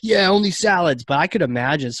like, yeah, only salads. But I could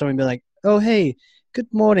imagine someone be like, oh, hey, good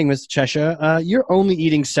morning, Mr. Cheshire. You're only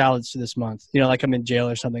eating salads for this month. Like I'm in jail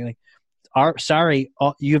or something. Like, sorry,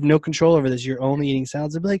 you have no control over this. You're only eating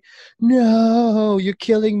salads. I'd be like, no, you're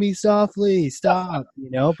killing me softly. Stop,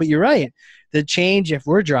 But you're right. The change, if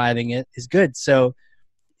we're driving it, is good. So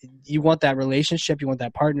you want that relationship, you want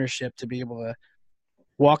that partnership to be able to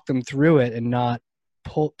walk them through it and not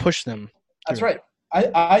push them. That's right.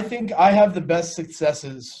 I think I have the best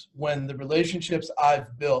successes when the relationships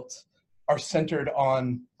I've built are centered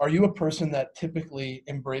on, are you a person that typically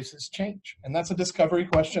embraces change? And that's a discovery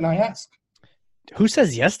question I ask. Who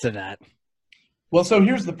says yes to that? Well, so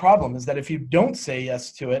here's the problem is that if you don't say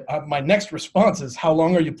yes to it, my next response is, how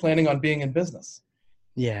long are you planning on being in business?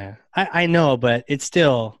 Yeah, I know, but it's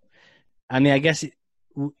still, I guess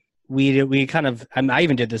we kind of, I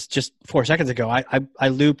even did this just 4 seconds ago. I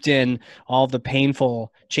looped in all the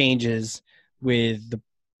painful changes with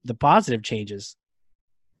the positive changes.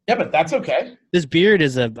 Yeah, but that's okay. This beard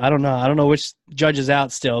is I don't know which judge is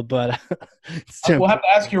out still, but we'll have to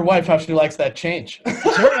ask your wife how she likes that change.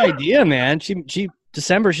 It's her idea, man. She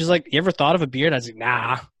December, she's like, you ever thought of a beard? I was like,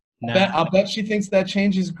 nah. I'll bet she thinks that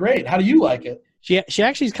change is great. How do you like it? She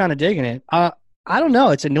actually is kind of digging it. I don't know.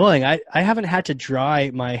 It's annoying. I haven't had to dry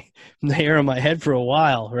the hair on my head for a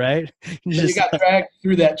while, right? You got dragged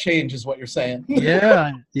through that change is what you're saying.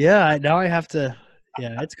 Yeah. Now I have to.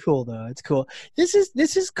 Yeah, it's cool though. It's cool. This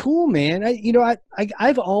is cool, man.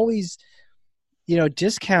 I've always,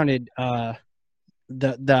 discounted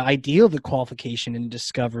the idea of the qualification and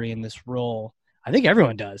discovery in this role. I think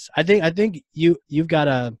everyone does. I think you've got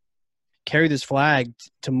to carry this flag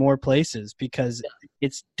to more places because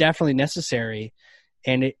it's definitely necessary,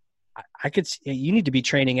 and you need to be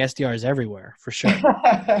training SDRs everywhere for sure.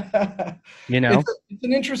 It's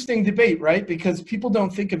an interesting debate, right? Because people don't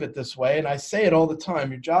think of it this way, and I say it all the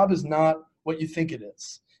time. Your job is not what you think it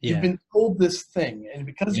is. Yeah. You've been told this thing, and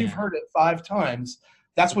because you've heard it 5 times,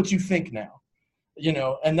 that's what you think now.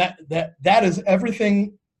 and that is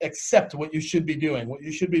everything except what you should be doing. What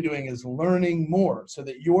you should be doing is learning more so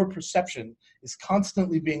that your perception is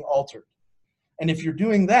constantly being altered. And if you're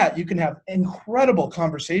doing that, you can have incredible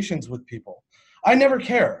conversations with people. I never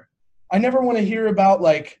care. I never want to hear about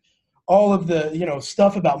like all of the,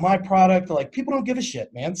 stuff about my product. Like, people don't give a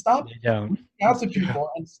shit, man. Stop reaching out to people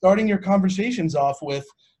and starting your conversations off with,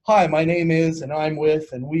 hi, my name is, and I'm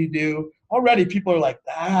with, and we do. Already people are like,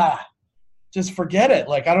 just forget it.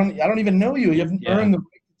 Like, I don't even know you. You haven't earned the right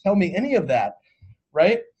to tell me any of that.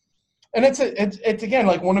 Right. And it's again,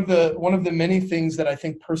 like one of the many things that I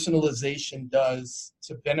think personalization does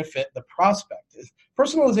to benefit the prospect.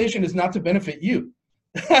 Personalization is not to benefit you.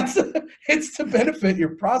 It's to benefit your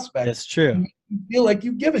prospect. That's true. You feel like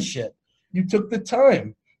you give a shit. You took the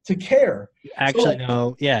time to care. You actually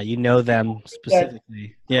know, you know them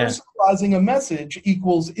specifically. Personalizing a message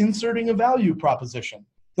equals inserting a value proposition.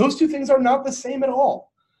 Those two things are not the same at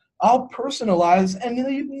all. I'll personalize and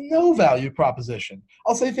leave no value proposition.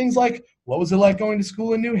 I'll say things like, what was it like going to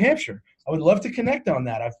school in New Hampshire? I would love to connect on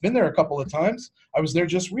that. I've been there a couple of times. I was there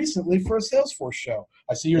just recently for a Salesforce show.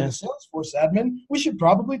 I see you're the Salesforce admin. We should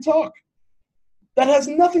probably talk. That has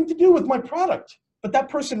nothing to do with my product. But that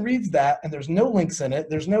person reads that, and there's no links in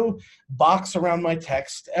it. There's no box around my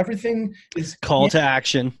text. Everything is call to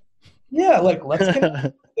action. Yeah, like, let's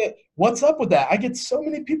connect. What's up with that? I get so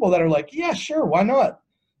many people that are like, yeah, sure, why not?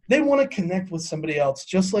 They want to connect with somebody else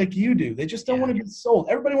just like you do. They just don't want to be sold.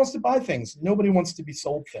 Everybody wants to buy things. Nobody wants to be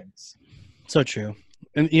sold things. So true.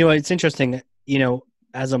 And, it's interesting,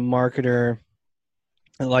 as a marketer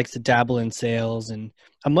that likes to dabble in sales, and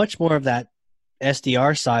I'm much more of that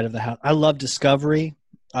SDR side of the house. I love discovery.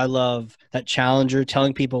 I love that challenger,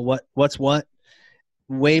 telling people what's what,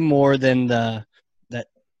 way more than that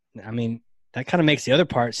kind of makes the other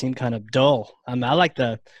part seem kind of dull. I like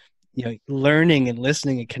the, learning and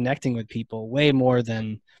listening and connecting with people way more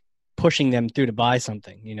than pushing them through to buy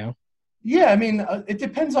something, Yeah, it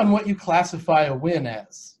depends on what you classify a win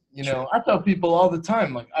as. I tell people all the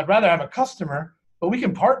time, like, I'd rather have a customer, but we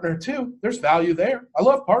can partner too. There's value there. I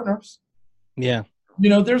love partners. Yeah.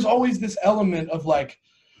 There's always this element of like,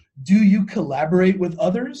 do you collaborate with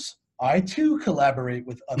others? I too collaborate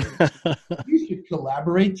with others. We should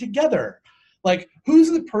collaborate together. Like,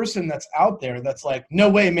 who's the person that's out there that's like,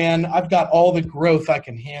 no way, man, I've got all the growth I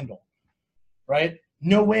can handle, right?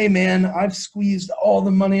 No way, man, I've squeezed all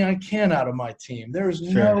the money I can out of my team. There's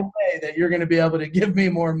no way that you're going to be able to give me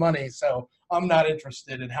more money, so I'm not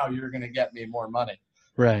interested in how you're going to get me more money.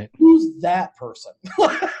 Right. Who's that person?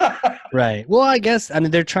 Right. Well, I guess,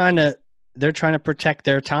 they're trying to protect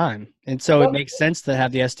their time. And so it makes sense to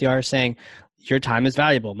have the SDR saying, your time is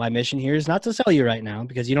valuable. My mission here is not to sell you right now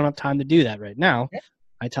because you don't have time to do that right now. Yeah.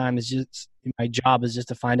 My job is just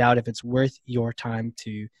to find out if it's worth your time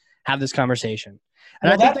to have this conversation.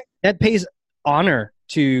 And I think that pays honor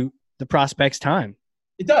to the prospect's time.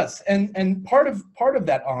 It does. And part of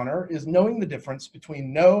that honor is knowing the difference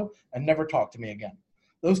between no and never talk to me again.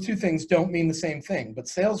 Those two things don't mean the same thing, but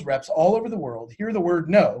sales reps all over the world hear the word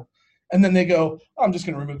no, and then they go, I'm just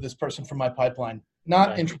going to remove this person from my pipeline.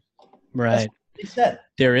 Not interested. Right. That's what they said.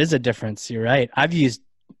 There is a difference. You're right. I've used,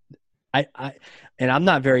 and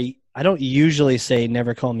I don't usually say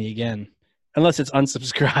never call me again unless it's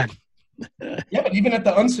unsubscribe. Yeah, but even at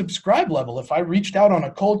the unsubscribe level, if I reached out on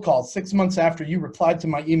a cold call 6 months after you replied to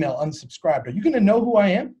my email unsubscribed, are you going to know who I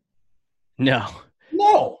am? No.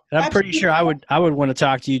 No. And I'm pretty sure I would want to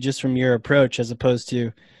talk to you just from your approach as opposed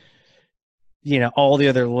to, all the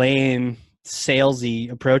other lame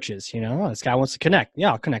salesy approaches. This guy wants to connect.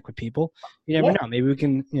 Yeah, I'll connect with people. You never know. Maybe we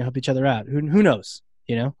can help each other out. Who knows?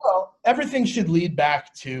 Well, everything should lead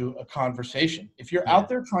back to a conversation. If you're out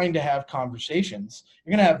there trying to have conversations,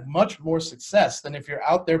 you're going to have much more success than if you're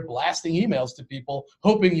out there blasting emails to people,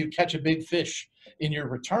 hoping you catch a big fish in your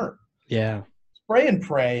return. Yeah. Spray and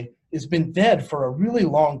pray has been dead for a really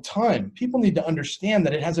long time. People need to understand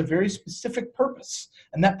that it has a very specific purpose,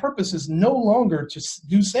 and that purpose is no longer to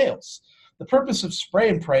do sales. The purpose of spray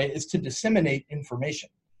and pray is to disseminate information,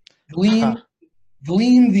 glean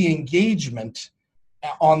the engagement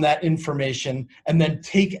on that information, and then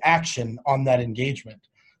take action on that engagement.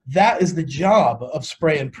 That is the job of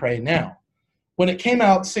spray and pray now. When it came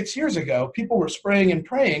out 6 years ago, people were spraying and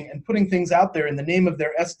praying and putting things out there in the name of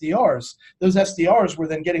their SDRs. Those SDRs were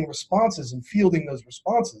then getting responses and fielding those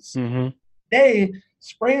responses. Mm-hmm. Today,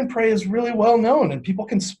 spray and pray is really well known, and people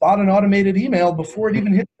can spot an automated email before it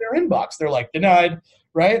even hits their inbox. They're like, denied,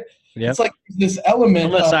 right? Yep. It's like this element.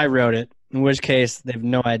 Unless I wrote it, in which case they have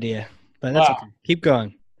no idea. But that's okay. Keep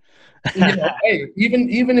going. Hey,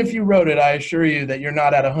 even if you wrote it, I assure you that you're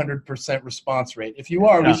not at 100% response rate. If you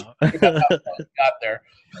are, we should No. talk about how you got there.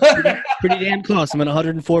 Pretty damn close. I'm at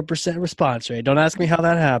 104% response rate. Don't ask me how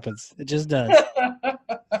that happens. It just does.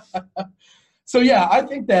 So yeah, I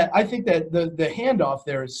think that the handoff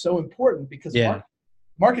there is so important because Yeah.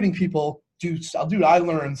 marketing people dude, I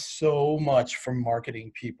learn so much from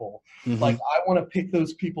marketing people. Like Hmm. I want to pick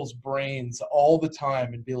those people's brains all the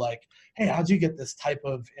time and be like, hey, how'd you get this type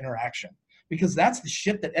of interaction? Because that's the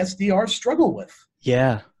shit that SDRs struggle with.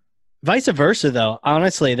 Yeah. Vice versa, though.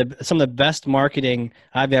 Honestly, some of the best marketing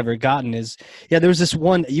I've ever gotten is, there was this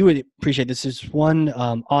one, you would appreciate this, is one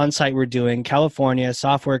on-site we're doing, California,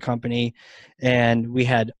 software company, and we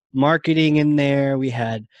had marketing in there, we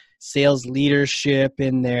had sales leadership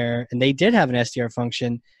in there, and they did have an SDR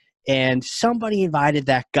function, and somebody invited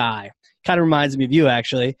that guy. Kind of reminds me of you,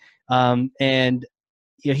 actually. And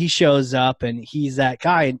he shows up, and he's that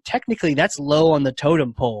guy, and technically that's low on the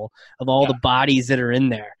totem pole of all the bodies that are in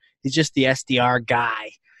there. He's just the SDR guy.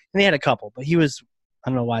 And they had a couple, but he was,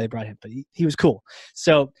 I don't know why they brought him, but he was cool.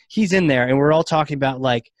 So he's in there, and we're all talking about,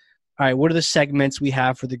 like, all right, what are the segments we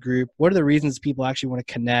have for the group? What are the reasons people actually want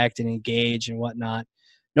to connect and engage and whatnot?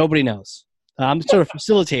 Nobody knows. I'm sort of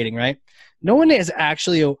facilitating, right? No one is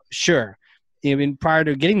actually sure. Even prior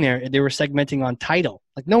to getting there, they were segmenting on title.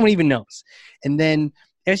 Like, no one even knows. And then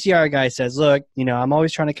SDR guy says, look, I'm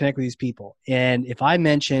always trying to connect with these people. And if I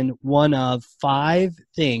mention one of 5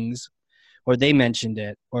 things, or they mentioned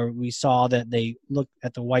it, or we saw that they looked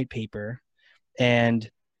at the white paper, and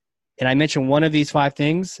I mentioned one of these 5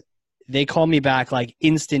 things, they call me back like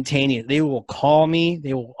instantaneous. They will call me.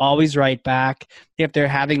 They will always write back if they're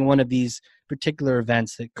having one of these particular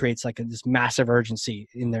events that creates like this massive urgency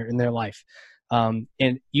in their life. And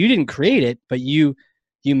you didn't create it, but you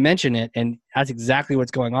mention it, and that's exactly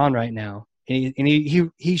what's going on right now. And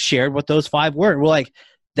he shared what those 5 were. We're like,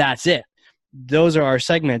 that's it. Those are our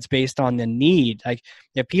segments based on the need. Like,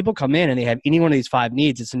 if people come in and they have any one of these 5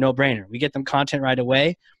 needs, it's a no-brainer. We get them content right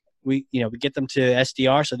away. We get them to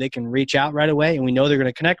SDR so they can reach out right away, and we know they're going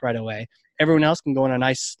to connect right away. Everyone else can go on a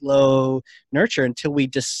nice slow nurture until we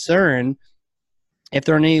discern if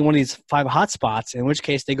they're in any one of these 5 hotspots, in which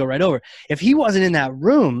case they go right over. If he wasn't in that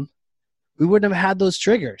room, we wouldn't have had those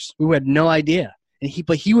triggers. We had no idea.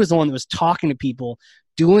 But he was the one that was talking to people,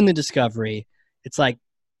 doing the discovery. It's like,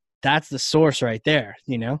 that's the source right there,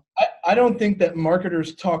 I don't think that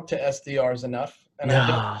marketers talk to SDRs enough. And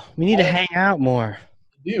no, we need to hang out more.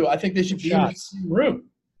 I think they should be in the same room.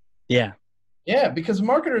 Yeah. Yeah, because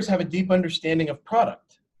marketers have a deep understanding of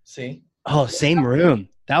product. See? Oh, same room.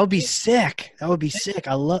 That would be sick. That'd be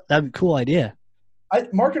a cool idea.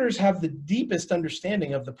 Marketers have the deepest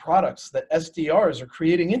understanding of the products that SDRs are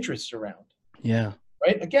creating interest around. Yeah.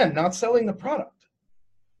 Right? Again, not selling the product,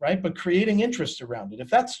 right? But creating interest around it.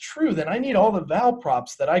 If that's true, then I need all the val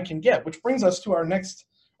props that I can get, which brings us to our next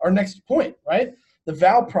point, right? The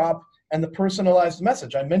val prop and the personalized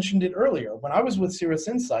message. I mentioned it earlier. When I was with Cirrus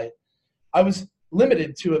Insight, I was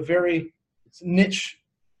limited to a very niche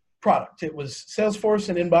product. It was Salesforce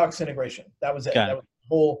and inbox integration. That was it. That was the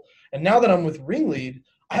whole. And now that I'm with Ringlead,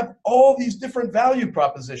 I have all these different value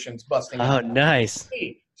propositions busting. Oh, nice.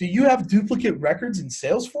 Hey, do you have duplicate records in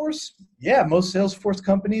Salesforce? Yeah, most Salesforce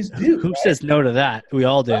companies do. Who says no to that? We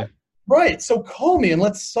all do. Right. So call me and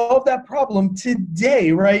let's solve that problem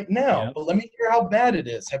today, right now. Yep. But let me hear how bad it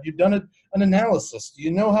is. Have you done an analysis? Do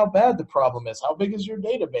you know how bad the problem is? How big is your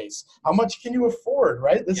database? How much can you afford,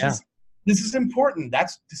 right? This is important.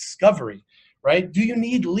 That's discovery, right? Do you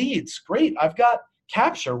need leads? Great. I've got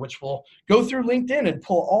Capture, which will go through LinkedIn and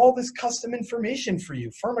pull all this custom information for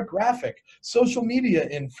you, firmographic, social media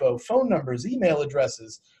info, phone numbers, email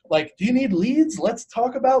addresses. Like, do you need leads? Let's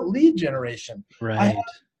talk about lead generation. Right.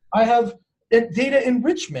 I have data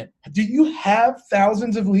enrichment. Do you have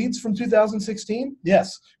thousands of leads from 2016?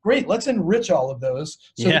 Yes. Great. Let's enrich all of those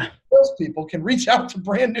so that those people can reach out to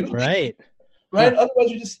brand new leads. Right. Right?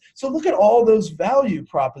 Otherwise, so look at all those value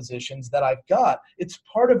propositions that I've got. It's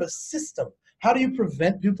part of a system. How do you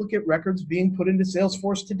prevent duplicate records being put into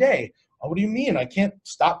Salesforce today? Oh, what do you mean? I can't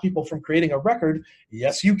stop people from creating a record.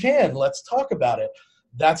 Yes, you can. Let's talk about it.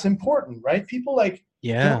 That's important, right? People don't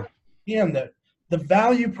understand that the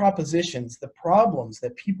value propositions, the problems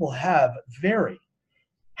that people have vary.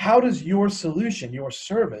 How does your solution, your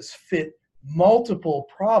service fit multiple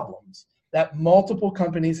problems that multiple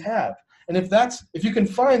companies have? And if you can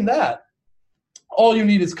find that, all you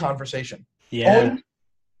need is conversation. Yeah.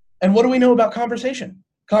 And what do we know about conversation?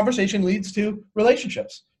 Conversation leads to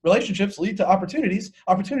relationships. Relationships lead to opportunities.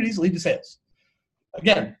 Opportunities lead to sales.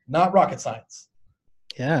 Again, not rocket science.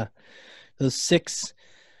 Yeah. Those 6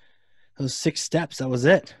 Those 6 steps. That was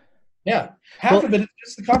it. Yeah. Half of it is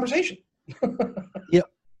just the conversation. Yeah.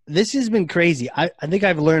 This has been crazy. I think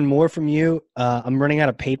I've learned more from you. I'm running out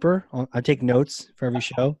of paper. I take notes for every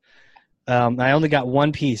show. I only got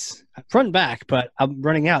one piece, front and back, but I'm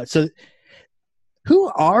running out. So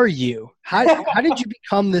who are you? How did you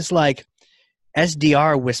become this like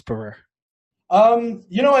SDR whisperer? I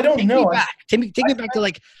don't know. Take me back to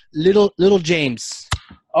like little James.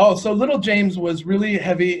 Oh, so little James was really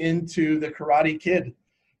heavy into the Karate Kid.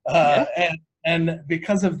 Yeah. And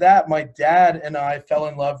because of that, my dad and I fell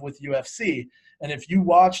in love with UFC. And if you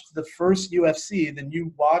watched the first UFC, then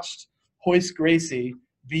you watched Hoist Gracie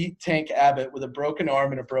beat Tank Abbott with a broken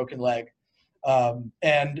arm and a broken leg.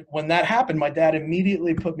 And when that happened, my dad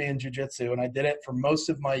immediately put me in jiu-jitsu, and I did it for most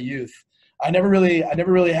of my youth. I never really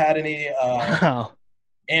had any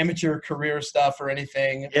amateur career stuff or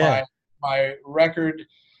anything. Yeah. My record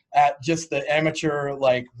at just the amateur,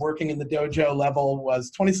 like working in the dojo level,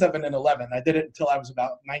 was 27-11. I did it until I was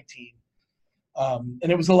about 19.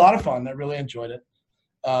 And it was a lot of fun. I really enjoyed it.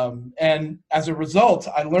 And as a result,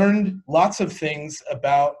 I learned lots of things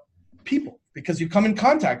about people, because you come in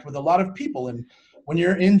contact with a lot of people. And when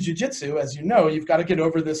you're in jiu-jitsu, as you know, you've got to get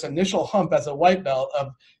over this initial hump as a white belt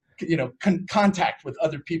of, contact with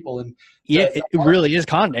other people. And it really is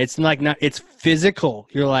contact. It's like it's physical.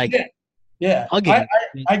 You're like, yeah.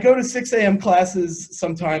 I go to 6 a.m. classes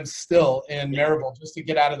sometimes still in Maryville just to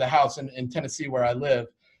get out of the house in Tennessee where I live.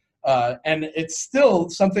 And it's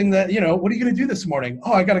still something that, what are you going to do this morning?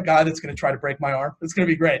 Oh, I got a guy that's going to try to break my arm. It's going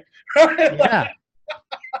to be great. Yeah.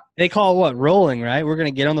 They call it what? Rolling, right? We're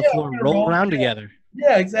going to get on the floor and roll around together.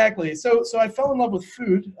 Yeah, exactly. So I fell in love with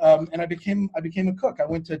food, and I became a cook. I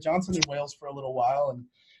went to Johnson & Wales for a little while and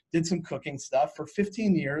did some cooking stuff. For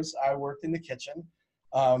 15 years, I worked in the kitchen.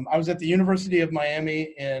 I was at the University of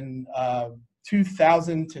Miami in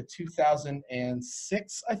 2000 to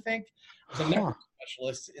 2006, I think. I was a network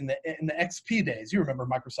specialist in the XP days. You remember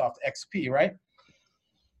Microsoft XP, right?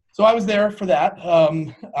 So I was there for that.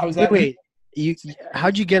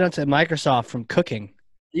 How'd you get onto Microsoft from cooking?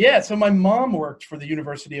 Yeah, so my mom worked for the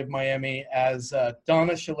University of Miami as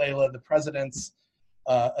Donna Shalala, the president's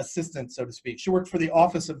assistant, so to speak. She worked for the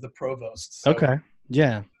office of the provost. So, okay.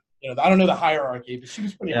 Yeah. I don't know the hierarchy, but she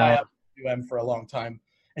was pretty high up at UM for a long time.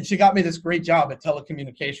 And she got me this great job at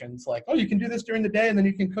telecommunications. Like, oh, you can do this during the day and then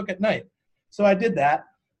you can cook at night. So I did that.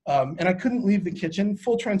 And I couldn't leave the kitchen.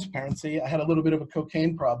 Full transparency, I had a little bit of a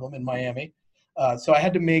cocaine problem in Miami. So I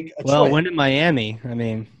had to make a choice. Well, when in Miami, I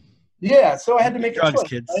mean. Yeah, so I had to make a choice.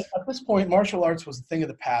 Kids. Right? At this point, martial arts was a thing of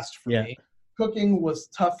the past for me. Cooking was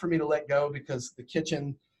tough for me to let go because the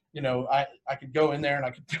kitchen, I could go in there and I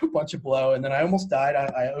could do a bunch of blow. And then I almost died.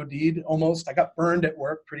 I OD'd almost. I got burned at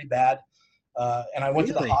work pretty bad. And I went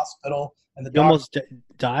to the hospital. And you almost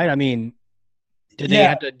died? I mean, did they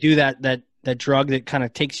have to do that drug that kind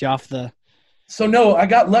of takes you off the... So no, I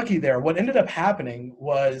got lucky there. What ended up happening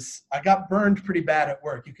was I got burned pretty bad at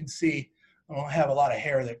work. You can see I don't have a lot of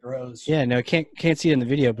hair that grows. Yeah, no, can't see it in the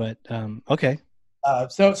video, but okay.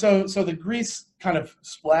 So the grease kind of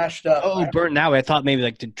splashed up. Oh, burned that way. I thought maybe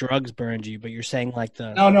like the drugs burned you, but you're saying like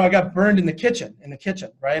the... No, I got burned in the kitchen,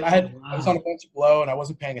 right? I was on a bunch of blow and I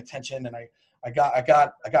wasn't paying attention, and I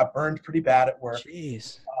got burned pretty bad at work.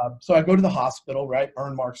 Jeez. So I go to the hospital, right?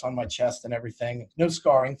 Burn marks on my chest and everything. No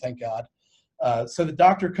scarring, thank God. So the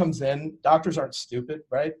doctor comes in. Doctors aren't stupid,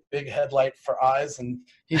 right? Big headlight for eyes, and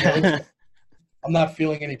he goes, I'm not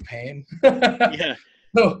feeling any pain. Yeah.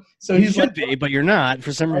 So he's should be, but you're not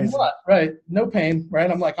for some reason. Not, right? No pain, right?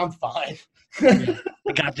 I'm like, I'm fine. Yeah,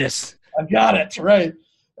 I got this. I got it, right?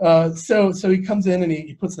 So he comes in and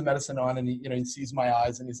he puts the medicine on, and he sees my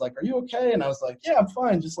eyes and he's like, "Are you okay?" And I was like, "Yeah, I'm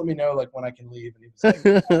fine. Just let me know like when I can leave." And he was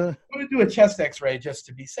like, "I'm going to do a chest X-ray just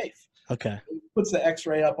to be safe." Okay. He puts the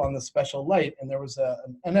X-ray up on the special light, and there was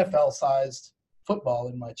an NFL-sized football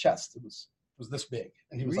in my chest. It was this big,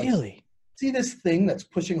 and he was like, "Really? See this thing that's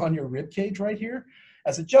pushing on your rib cage right here?"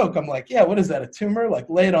 As a joke, I'm like, "Yeah, what is that? A tumor? Like,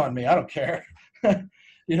 lay it on me. I don't care." And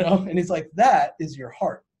he's like, "That is your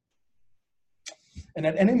heart. And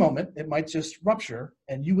at any moment, it might just rupture,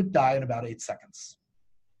 and you would die in about 8 seconds."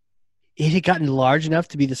 It had gotten large enough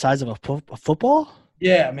to be the size of a football?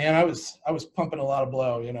 Yeah, man, I was pumping a lot of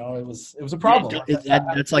blow. It was a problem.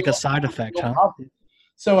 That's like a side effect, huh?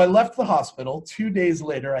 So I left the hospital. 2 days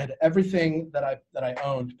later, I had everything that I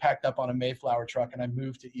owned packed up on a Mayflower truck, and I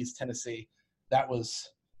moved to East Tennessee. That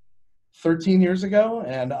was 13 years ago,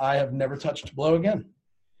 and I have never touched blow again.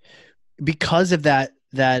 Because of that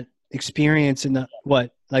experience in the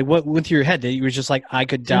what with your head that you were just like, I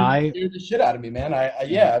could die? Scared the shit out of me, man.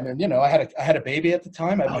 I mean, you know, I had a baby at the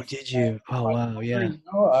time. I Oh, moved. did you? Oh, wow. Yeah. You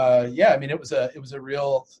know, yeah. I mean, it was a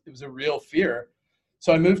real fear.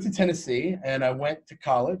 So I moved to Tennessee and I went to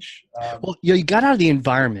college. Well, you got out of the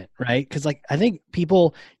environment, right? Because like I think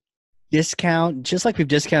people discount, just like we've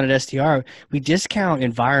discounted SDR, we discount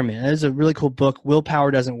environment. There's a really cool book,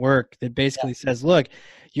 Willpower Doesn't Work, that basically says, look,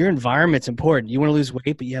 your environment's important. You want to lose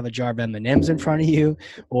weight, but you have a jar of M&Ms in front of you,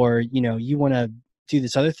 or you want to do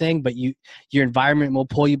this other thing, but your environment will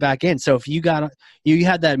pull you back in. So if you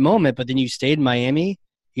had that moment, but then you stayed in Miami,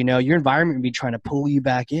 your environment would be trying to pull you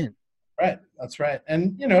back in. Right. That's right.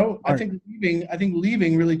 And, I think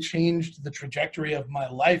leaving really changed the trajectory of my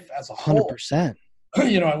life as a whole. 100%.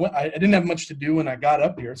 I didn't have much to do when I got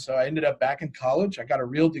up here. So I ended up back in college. I got a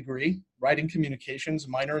real degree, writing communications,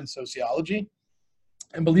 minor in sociology.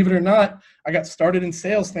 And believe it or not, I got started in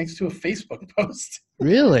sales thanks to a Facebook post.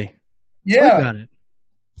 Really? Yeah. Tell me about it.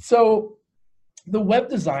 So the web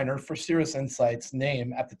designer for Cirrus Insight's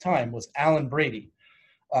name at the time was Alan Brady.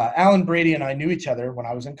 Alan Brady and I knew each other when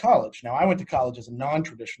I was in college. Now, I went to college as a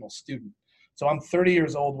non-traditional student. So I'm 30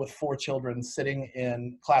 years old with 4 children sitting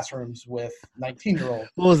in classrooms with 19-year-olds.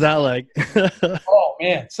 What was that like? Oh,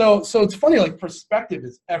 man. So it's funny, like perspective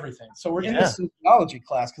is everything. So we're in this sociology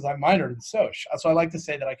class because I minored in soc. So I like to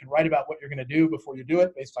say that I can write about what you're going to do before you do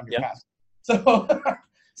it based on your past. So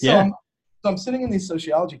I'm sitting in these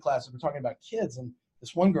sociology classes. We're talking about kids, and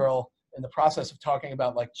this one girl, in the process of talking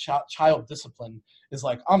about like child discipline, is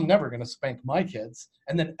like, I'm never going to spank my kids.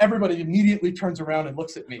 And then everybody immediately turns around and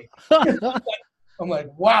looks at me. I'm like,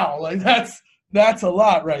 wow, like that's a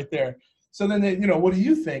lot right there. So then they, what do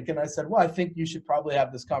you think? And I said, well, I think you should probably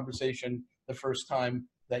have this conversation the first time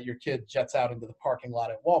that your kid jets out into the parking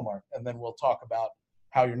lot at Walmart. And then we'll talk about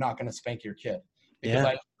how you're not going to spank your kid. Because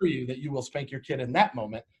I assure you that you will spank your kid in that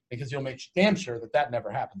moment, because you'll make damn sure that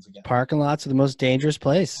never happens again. Parking lots are the most dangerous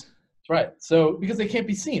place. Right. So because they can't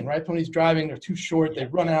be seen, right? When he's driving, they're too short. They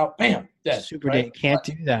run out, bam, dead. Super right? Can't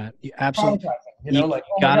do that. You absolutely.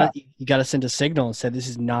 You gotta send a signal and say this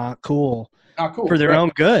is not cool. Not cool for their own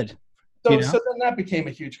good. So then that became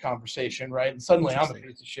a huge conversation, right? And suddenly I'm a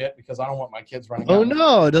piece of shit because I don't want my kids running. Oh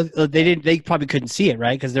no, they didn't. They probably couldn't see it,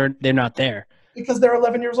 right? Because they're not there. Because they're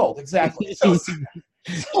 11 years old, exactly. So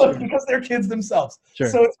because they're kids themselves. Sure.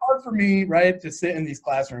 So it's hard for me, right, to sit in these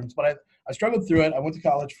classrooms. But I struggled through it. I went to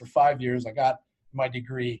college for 5 years. I got my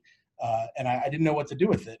degree, and I didn't know what to do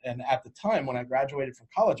with it. And at the time when I graduated from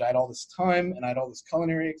college, I had all this time and I had all this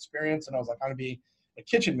culinary experience, and I was like, I'm going to be a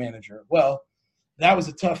kitchen manager. Well, that was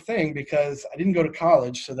a tough thing because I didn't go to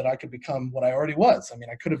college so that I could become what I already was. I mean,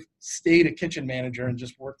 I could have stayed a kitchen manager and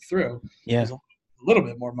just worked through. Yeah. It was a little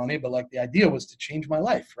bit more money, but like the idea was to change my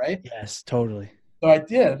life, right? Yes, totally. So I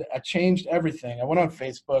did. I changed everything. I went on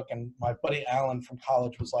Facebook, and my buddy Alan from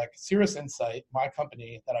college was like, Cirrus Insight, my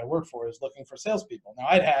company that I work for, is looking for salespeople. Now,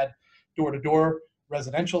 I'd had door-to-door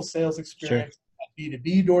residential sales experience,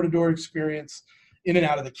 B2B door-to-door experience, in and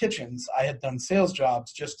out of the kitchens. I had done sales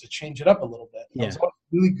jobs just to change it up a little bit. I was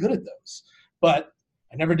really good at those. But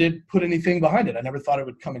I never did put anything behind it. I never thought it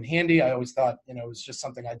would come in handy. I always thought, it was just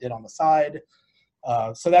something I did on the side.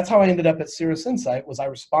 So that's how I ended up at Cirrus Insight. Was I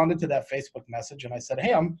responded to that Facebook message and I said,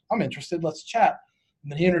 hey, I'm interested, let's chat.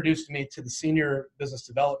 And then he introduced me to the senior business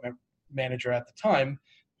development manager at the time,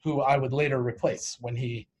 who I would later replace when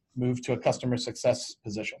he moved to a customer success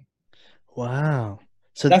position. Wow.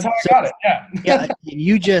 So that's how I got it. Yeah. Yeah.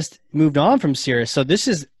 You just moved on from Cirrus. So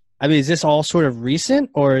is this all sort of recent,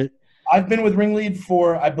 or? I've been with Ringlead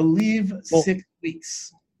for, I believe, 6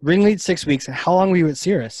 weeks. Ringlead 6 weeks. And how long were you at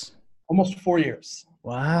Cirrus? Almost 4 years.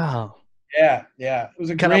 Wow. Yeah. It was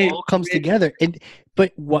a kind of all comes together.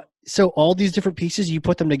 So all these different pieces, you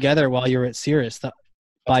put them together while you're at Cirrus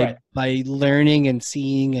by learning and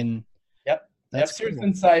seeing and. Yep. Cirrus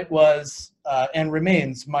Insight was and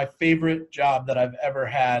remains my favorite job that I've ever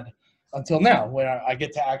had until now, when I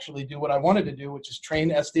get to actually do what I wanted to do, which is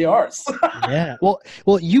train SDRs. Yeah.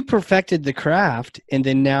 Well, you perfected the craft, and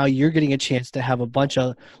then now you're getting a chance to have a bunch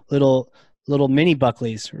of little mini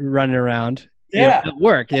Buckleys running around. At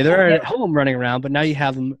work. Yeah, they're at home running around, but now you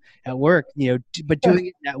have them at work, but doing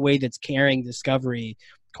it that way that's caring, discovery,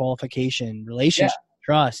 qualification, relationship,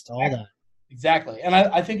 trust, all that. Exactly. And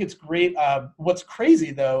I think it's great. What's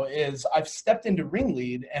crazy, though, is I've stepped into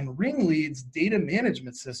Ringlead, and Ringlead's data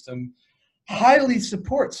management system highly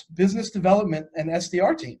supports business development and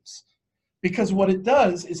SDR teams. Because what it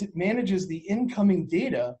does is it manages the incoming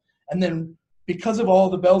data, and then because of all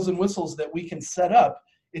the bells and whistles that we can set up,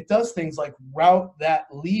 it does things like route that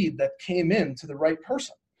lead that came in to the right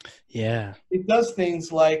person. Yeah. It does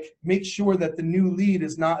things like make sure that the new lead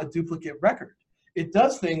is not a duplicate record. It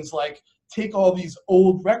does things like take all these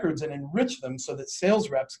old records and enrich them so that sales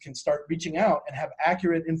reps can start reaching out and have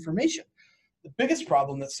accurate information. The biggest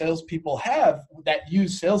problem that salespeople have that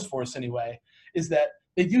use Salesforce anyway is that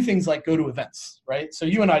they do things like go to events, right? So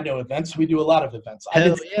you and I know events. We do a lot of events.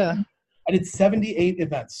 Hell yeah. I did 78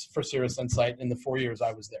 events for Cirrus Insight in the 4 years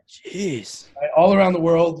I was there. Jeez. Right? All around the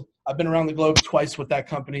world. I've been around the globe twice with that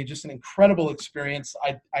company. Just an incredible experience.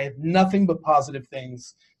 I have nothing but positive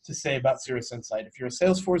things to say about Cirrus Insight. If you're a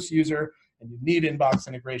Salesforce user and you need inbox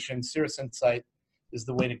integration, Cirrus Insight is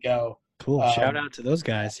the way to go. Cool. Shout out to those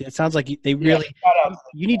guys. It sounds like they really,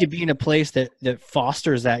 you need to be in a place that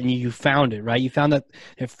fosters that, and you found it, right? You found that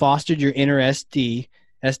it fostered your inner SDR,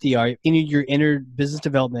 your inner business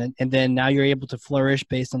development, and then now you're able to flourish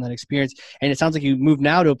based on that experience. And it sounds like you moved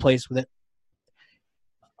now to a place that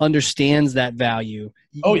understands that value.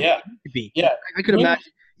 Oh yeah. Yeah. I could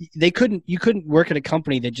imagine you couldn't work at a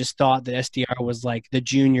company that just thought that SDR was like the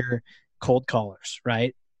junior cold callers,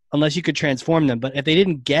 right? Unless you could transform them. But if they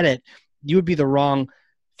didn't get it, you would be the wrong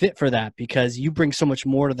fit for that because you bring so much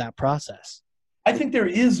more to that process. I think there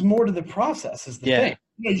is more to the process is the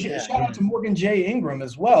thing. Shout out to Morgan J. Ingram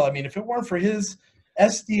as well. I mean, if it weren't for his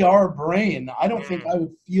SDR brain, I don't think I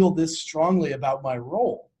would feel this strongly about my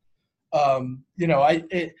role.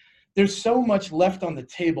 There's so much left on the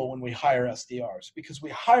table when we hire SDRs because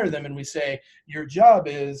we hire them and we say, your job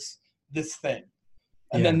is this thing.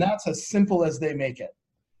 And then that's as simple as they make it.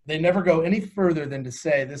 They never go any further than to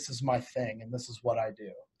say, this is my thing and this is what I do.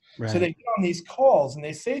 Right. So they get on these calls and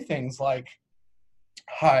they say things like,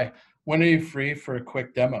 hi, when are you free for a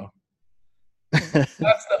quick demo? That's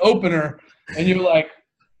the opener. And you're like,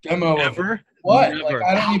 demo never? Of what? Never. Like,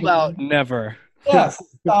 I don't How even about never? Yes,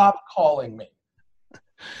 stop calling me.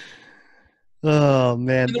 Oh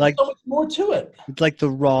man, like so much more to it. It's like the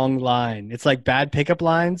wrong line. It's like bad pickup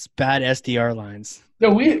lines, bad SDR lines.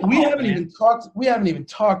 No, we haven't even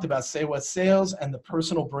talked about Say What Sales and the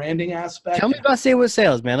personal branding aspect. Tell me about Say What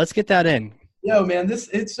Sales, man. Let's get that in. Yo, man,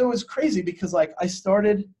 it's crazy because like I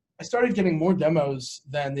started getting more demos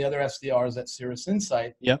than the other SDRs at Cirrus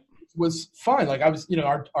Insight. Yep. It was fine. Like I was,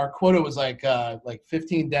 our quota was like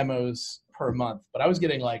 15 demos per month, but I was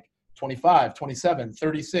getting like 25, 27,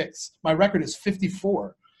 36. My record is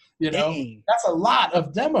 54. Dang. That's a lot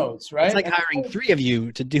of demos, right? It's like hiring 3 of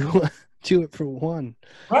you to do it for 1.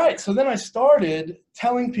 Right. So then I started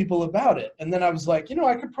telling people about it. And then I was like,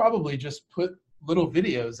 I could probably just put little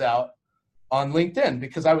videos out on LinkedIn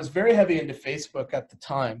because I was very heavy into Facebook at the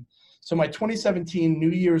time. So my 2017 New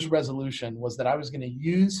Year's resolution was that I was going to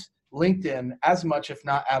use LinkedIn as much, if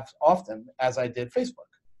not as often, as I did Facebook.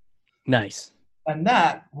 Nice. And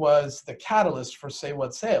that was the catalyst for Say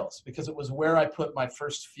What Sales because it was where I put my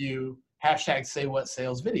first few #Say What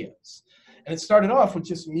Sales videos. And it started off with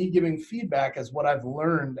just me giving feedback as what I've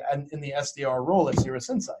learned in the SDR role at Cirrus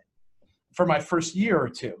Insight for my first year or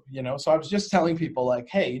two, So I was just telling people like,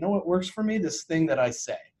 hey, you know what works for me? This thing that I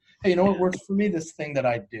say. Hey, you know what works for me? This thing that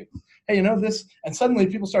I do. Hey, this. And suddenly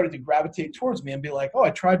people started to gravitate towards me and be like, oh, I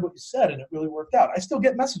tried what you said and it really worked out. I still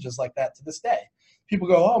get messages like that to this day. People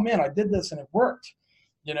go, oh man, I did this and it worked,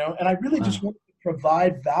 and I really just wanted to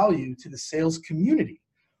provide value to the sales community.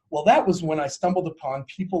 Well, that was when I stumbled upon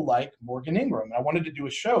people like Morgan Ingram. I wanted to do a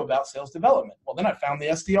show about sales development. Well, then I found the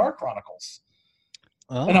SDR Chronicles.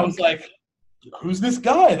 Oh. And I was like, who's this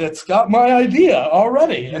guy that's got my idea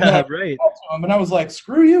already? And then I right. talked to him and I was like,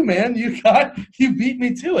 screw you, man. You beat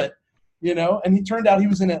me to it, and he turned out he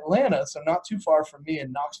was in Atlanta, so not too far from me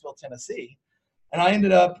in Knoxville, Tennessee. And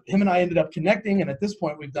him and I ended up connecting. And at this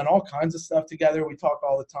point, we've done all kinds of stuff together. We talk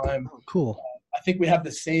all the time. Oh, cool. I think we have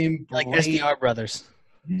the same like SDR brothers.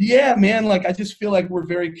 Yeah, man. Like, I just feel like we're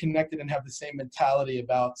very connected and have the same mentality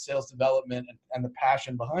about sales development and the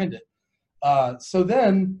passion behind it. So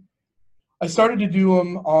then I started to do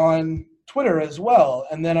them on Twitter as well.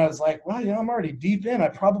 And then I was like, well, I'm already deep in. I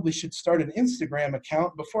probably should start an Instagram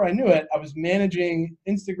account. Before I knew it, I was managing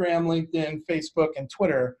Instagram, LinkedIn, Facebook, and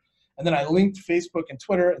Twitter. And then I linked Facebook and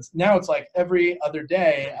Twitter. Now it's like every other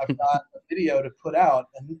day I've got a video to put out.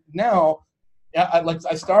 And now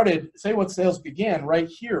I started, Say What Sales began right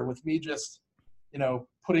here with me just,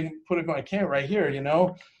 putting my camera right here,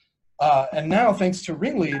 and now thanks to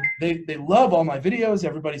Ringlead, they love all my videos.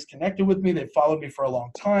 Everybody's connected with me. They've followed me for a long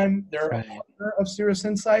time. They're a partner of Cirrus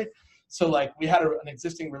Insight. So like we had an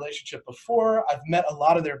existing relationship before. I've met a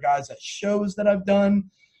lot of their guys at shows that I've done.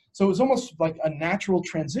 So it was almost like a natural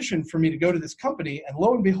transition for me to go to this company. And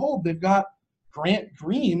lo and behold, they've got Grant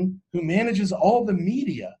Green, who manages all the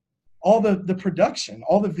media, all the production,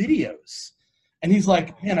 all the videos. And he's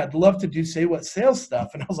like, man, I'd love to do say what sales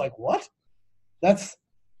stuff. And I was like, what? That's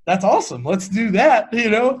awesome. Let's do that, you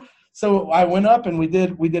know? So I went up and we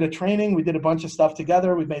did a training. We did a bunch of stuff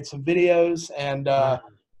together. We made some videos. And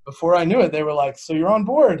before I knew it, they were like, so you're on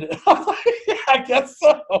board. I was like, yeah, I guess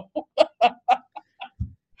so.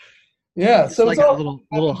 Yeah. It's so like a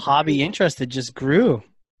little hobby interest that just grew.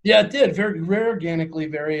 Yeah, it did. Very, very organically,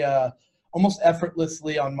 very almost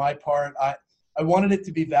effortlessly on my part. I wanted it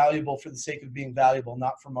to be valuable for the sake of being valuable,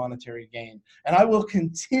 not for monetary gain. And I will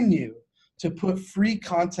continue to put free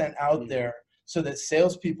content out there so that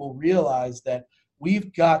salespeople realize that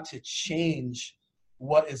we've got to change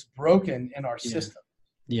what is broken in our system.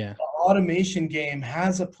 Yeah. The automation game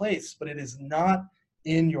has a place, but it is not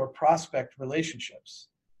in your prospect relationships.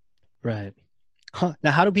 Right. Huh.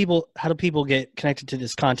 Now, how do people get connected to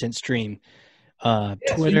this content stream?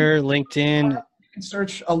 Twitter, LinkedIn. You can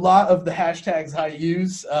search a lot of the hashtags I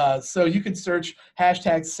use. So you can search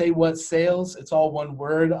hashtag say what sales. It's all one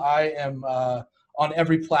word. I am on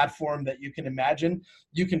every platform that you can imagine.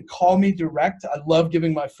 You can call me direct. I love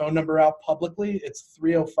giving my phone number out publicly. It's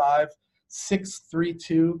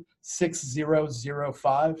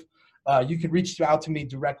 305-632-6005. You can reach out to me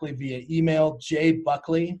directly via email,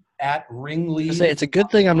 jbuckley@ringlead. It's a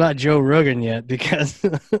good thing I'm not Joe Rogan yet, because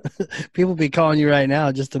people be calling you right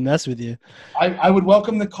now just to mess with you. I would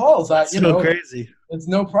welcome the calls. Crazy. It's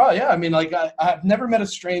no problem. Yeah, I mean, like I've never met a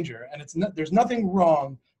stranger, and there's nothing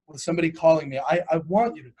wrong with somebody calling me. I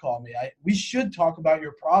want you to call me. We should talk about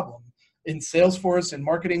your problem in Salesforce and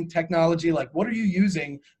marketing technology. Like, what are you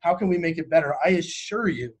using? How can we make it better? I assure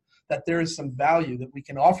you that there is some value that we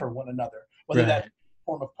can offer one another, whether that's a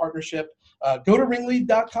form of partnership. Go to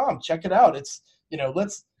ringlead.com, check it out. It's,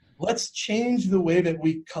 let's change the way that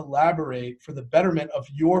we collaborate for the betterment of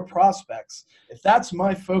your prospects. If that's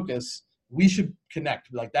my focus, we should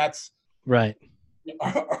connect. Like, that's right.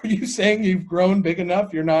 Are you saying you've grown big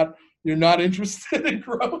enough? You're not interested in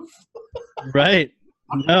growth? Right.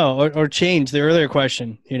 No, or change the earlier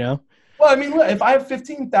question, Well, I mean, look, if I have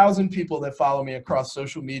 15,000 people that follow me across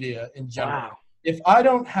social media in general, wow. If I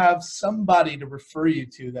don't have somebody to refer you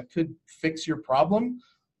to that could fix your problem,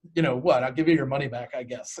 what? I'll give you your money back, I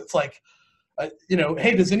guess. It's like,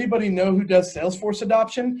 hey, does anybody know who does Salesforce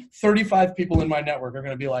adoption? 35 people in my network are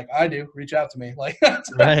going to be like, I do. Reach out to me. Like,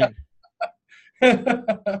 right.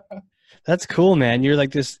 That's cool, man. You're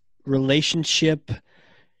like this relationship,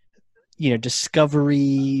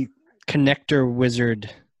 discovery connector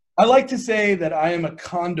wizard. I like to say that I am a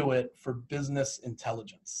conduit for business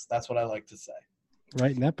intelligence. That's what I like to say.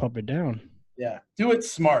 Writing that puppet down. Yeah. Do it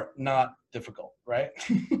smart, not difficult, right?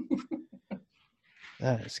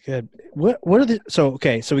 That is good. So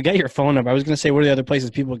we got your phone number. I was going to say, what are the other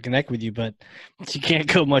places people can connect with you, but you can't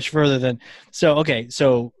go much further than,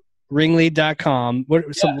 so ringlead.com. What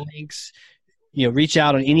are some links, reach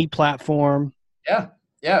out on any platform? Yeah.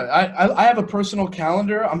 Yeah, I have a personal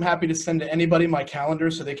calendar. I'm happy to send to anybody my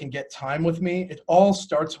calendar so they can get time with me. It all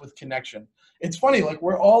starts with connection. It's funny, like,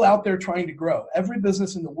 we're all out there trying to grow. Every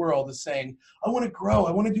business in the world is saying, I want to grow.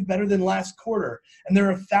 I want to do better than last quarter. And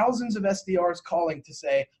there are thousands of SDRs calling to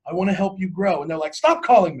say, I want to help you grow. And they're like, stop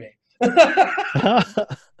calling me.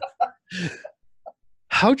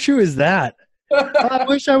 How true is that? I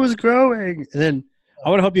wish I was growing. And then I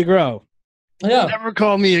want to help you grow. Yeah. Never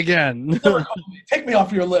call me again. Never call me. Take me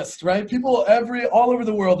off your list, right? People all over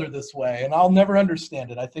the world are this way, and I'll never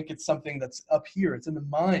understand it. I think it's something that's up here. It's in the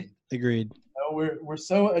mind. Agreed. We're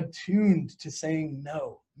so attuned to saying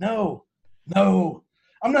no.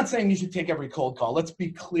 I'm not saying you should take every cold call. Let's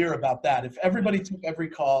be clear about that. If everybody took every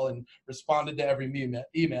call and responded to every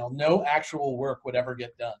email, no actual work would ever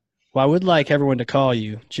get done. Well, I would like everyone to call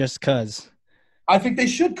you just because. I think they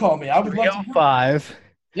should call me. I would love to. 305.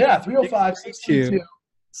 Yeah,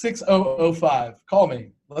 305-622-6005. Call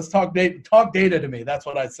me. Let's talk data to me. That's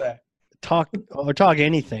what I say. Talk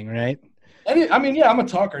anything, right? I'm a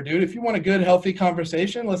talker, dude. If you want a good, healthy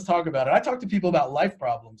conversation, let's talk about it. I talk to people about life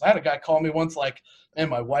problems. I had a guy call me once like, man,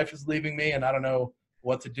 my wife is leaving me and I don't know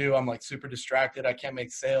what to do. I'm like super distracted. I can't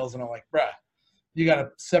make sales. And I'm like, bruh, you got to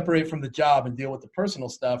separate from the job and deal with the personal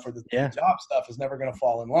stuff, or the job stuff is never going to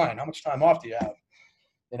fall in line. How much time off do you have?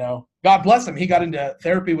 God bless him. He got into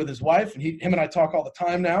therapy with his wife, and him and I talk all the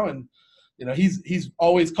time now. And, he's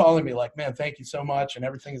always calling me like, man, thank you so much. And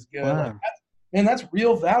everything is good. Wow. Like, that's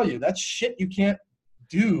real value. That's shit you can't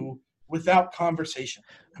do without conversation.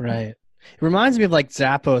 Right. It reminds me of like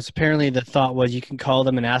Zappos. Apparently the thought was you can call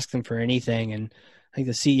them and ask them for anything. And I think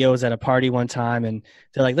the CEO was at a party one time and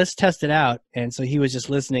they're like, let's test it out. And so he was just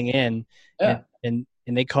listening in and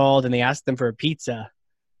they called and they asked them for a pizza.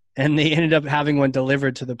 And they ended up having one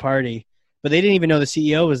delivered to the party. but they didn't even know the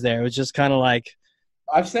CEO was there. It was just kind of like,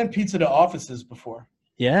 I've sent pizza to offices before.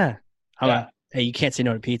 yeah. Yeah. Hey, you can't say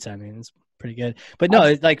no to pizza. I mean, it's pretty good. But no,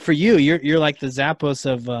 it's like for you, you're like the Zappos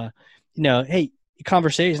of, hey,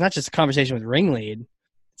 conversation. It's not just a conversation with Ringlead.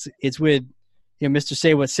 It's with, Mr.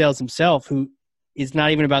 Say What Sales himself, who is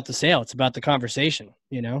not even about the sale. It's about the conversation,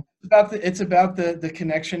 It's about the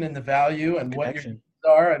connection and the value and what your needs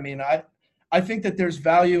are. I mean, I think that there's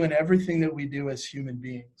value in everything that we do as human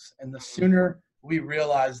beings. And the sooner we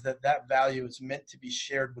realize that that value is meant to be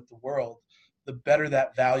shared with the world, the better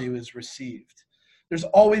that value is received. There's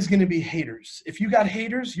always going to be haters. If you got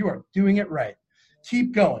haters, you are doing it right.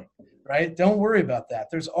 Keep going, right? Don't worry about that.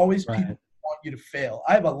 There's always people who want you to fail.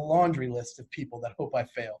 I have a laundry list of people that hope I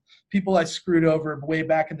fail. People I screwed over way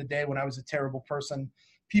back in the day when I was a terrible person.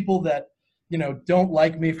 People that, don't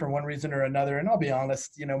like me for one reason or another. And I'll be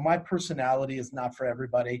honest, my personality is not for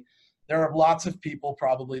everybody. There are lots of people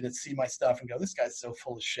probably that see my stuff and go, this guy's so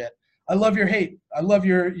full of shit. I love your hate. I love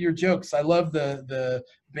your jokes. I love the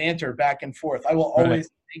banter back and forth. I will always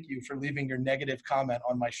thank you for leaving your negative comment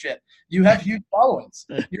on my shit. You have huge followings.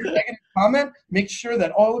 Your negative comment makes sure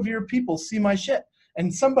that all of your people see my shit.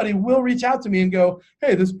 And somebody will reach out to me and go,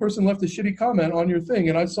 hey, this person left a shitty comment on your thing,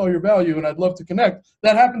 and I saw your value, and I'd love to connect.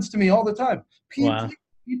 That happens to me all the time.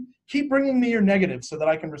 Keep bringing me your negative so that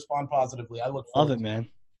I can respond positively. I look forward to it. Love it, man.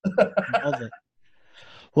 Love it.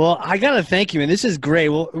 Well, I got to thank you, man. This is great.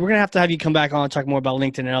 Well, we're going to have you come back on and talk more about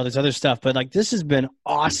LinkedIn and all this other stuff. But, this has been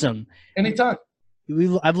awesome. Anytime.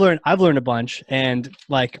 I've learned a bunch. And,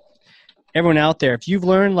 everyone out there, if you've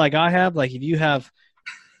learned like I have, if you have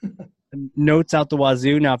notes out the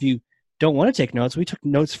wazoo. Now, if you don't want to take notes, we took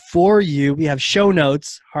notes for you. We have show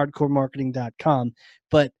notes, hardcoremarketing.com.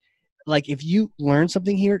 But, if you learn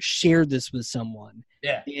something here, share this with someone.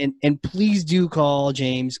 Yeah. And please do call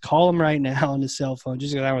James. Call him right now on his cell phone,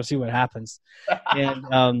 just because I want to see what happens.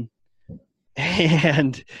 And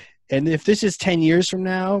if this is 10 years from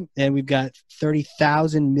now and we've got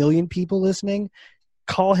 30,000 million people listening,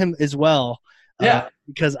 call him as well. Yeah.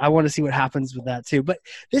 Because I want to see what happens with that too. But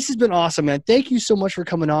this has been awesome, man. Thank you so much for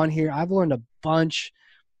coming on here. I've learned a bunch.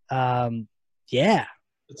 Yeah.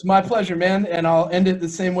 It's my pleasure, man, and I'll end it the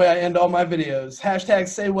same way I end all my videos. #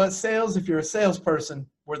 say what sales. If you're a salesperson,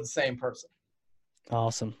 we're the same person.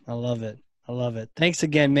 Awesome. I love it. I love it. Thanks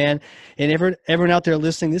again, man. And everyone out there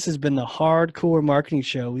listening, this has been the Hardcore Marketing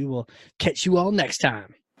Show. We will catch you all next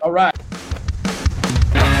time. All right.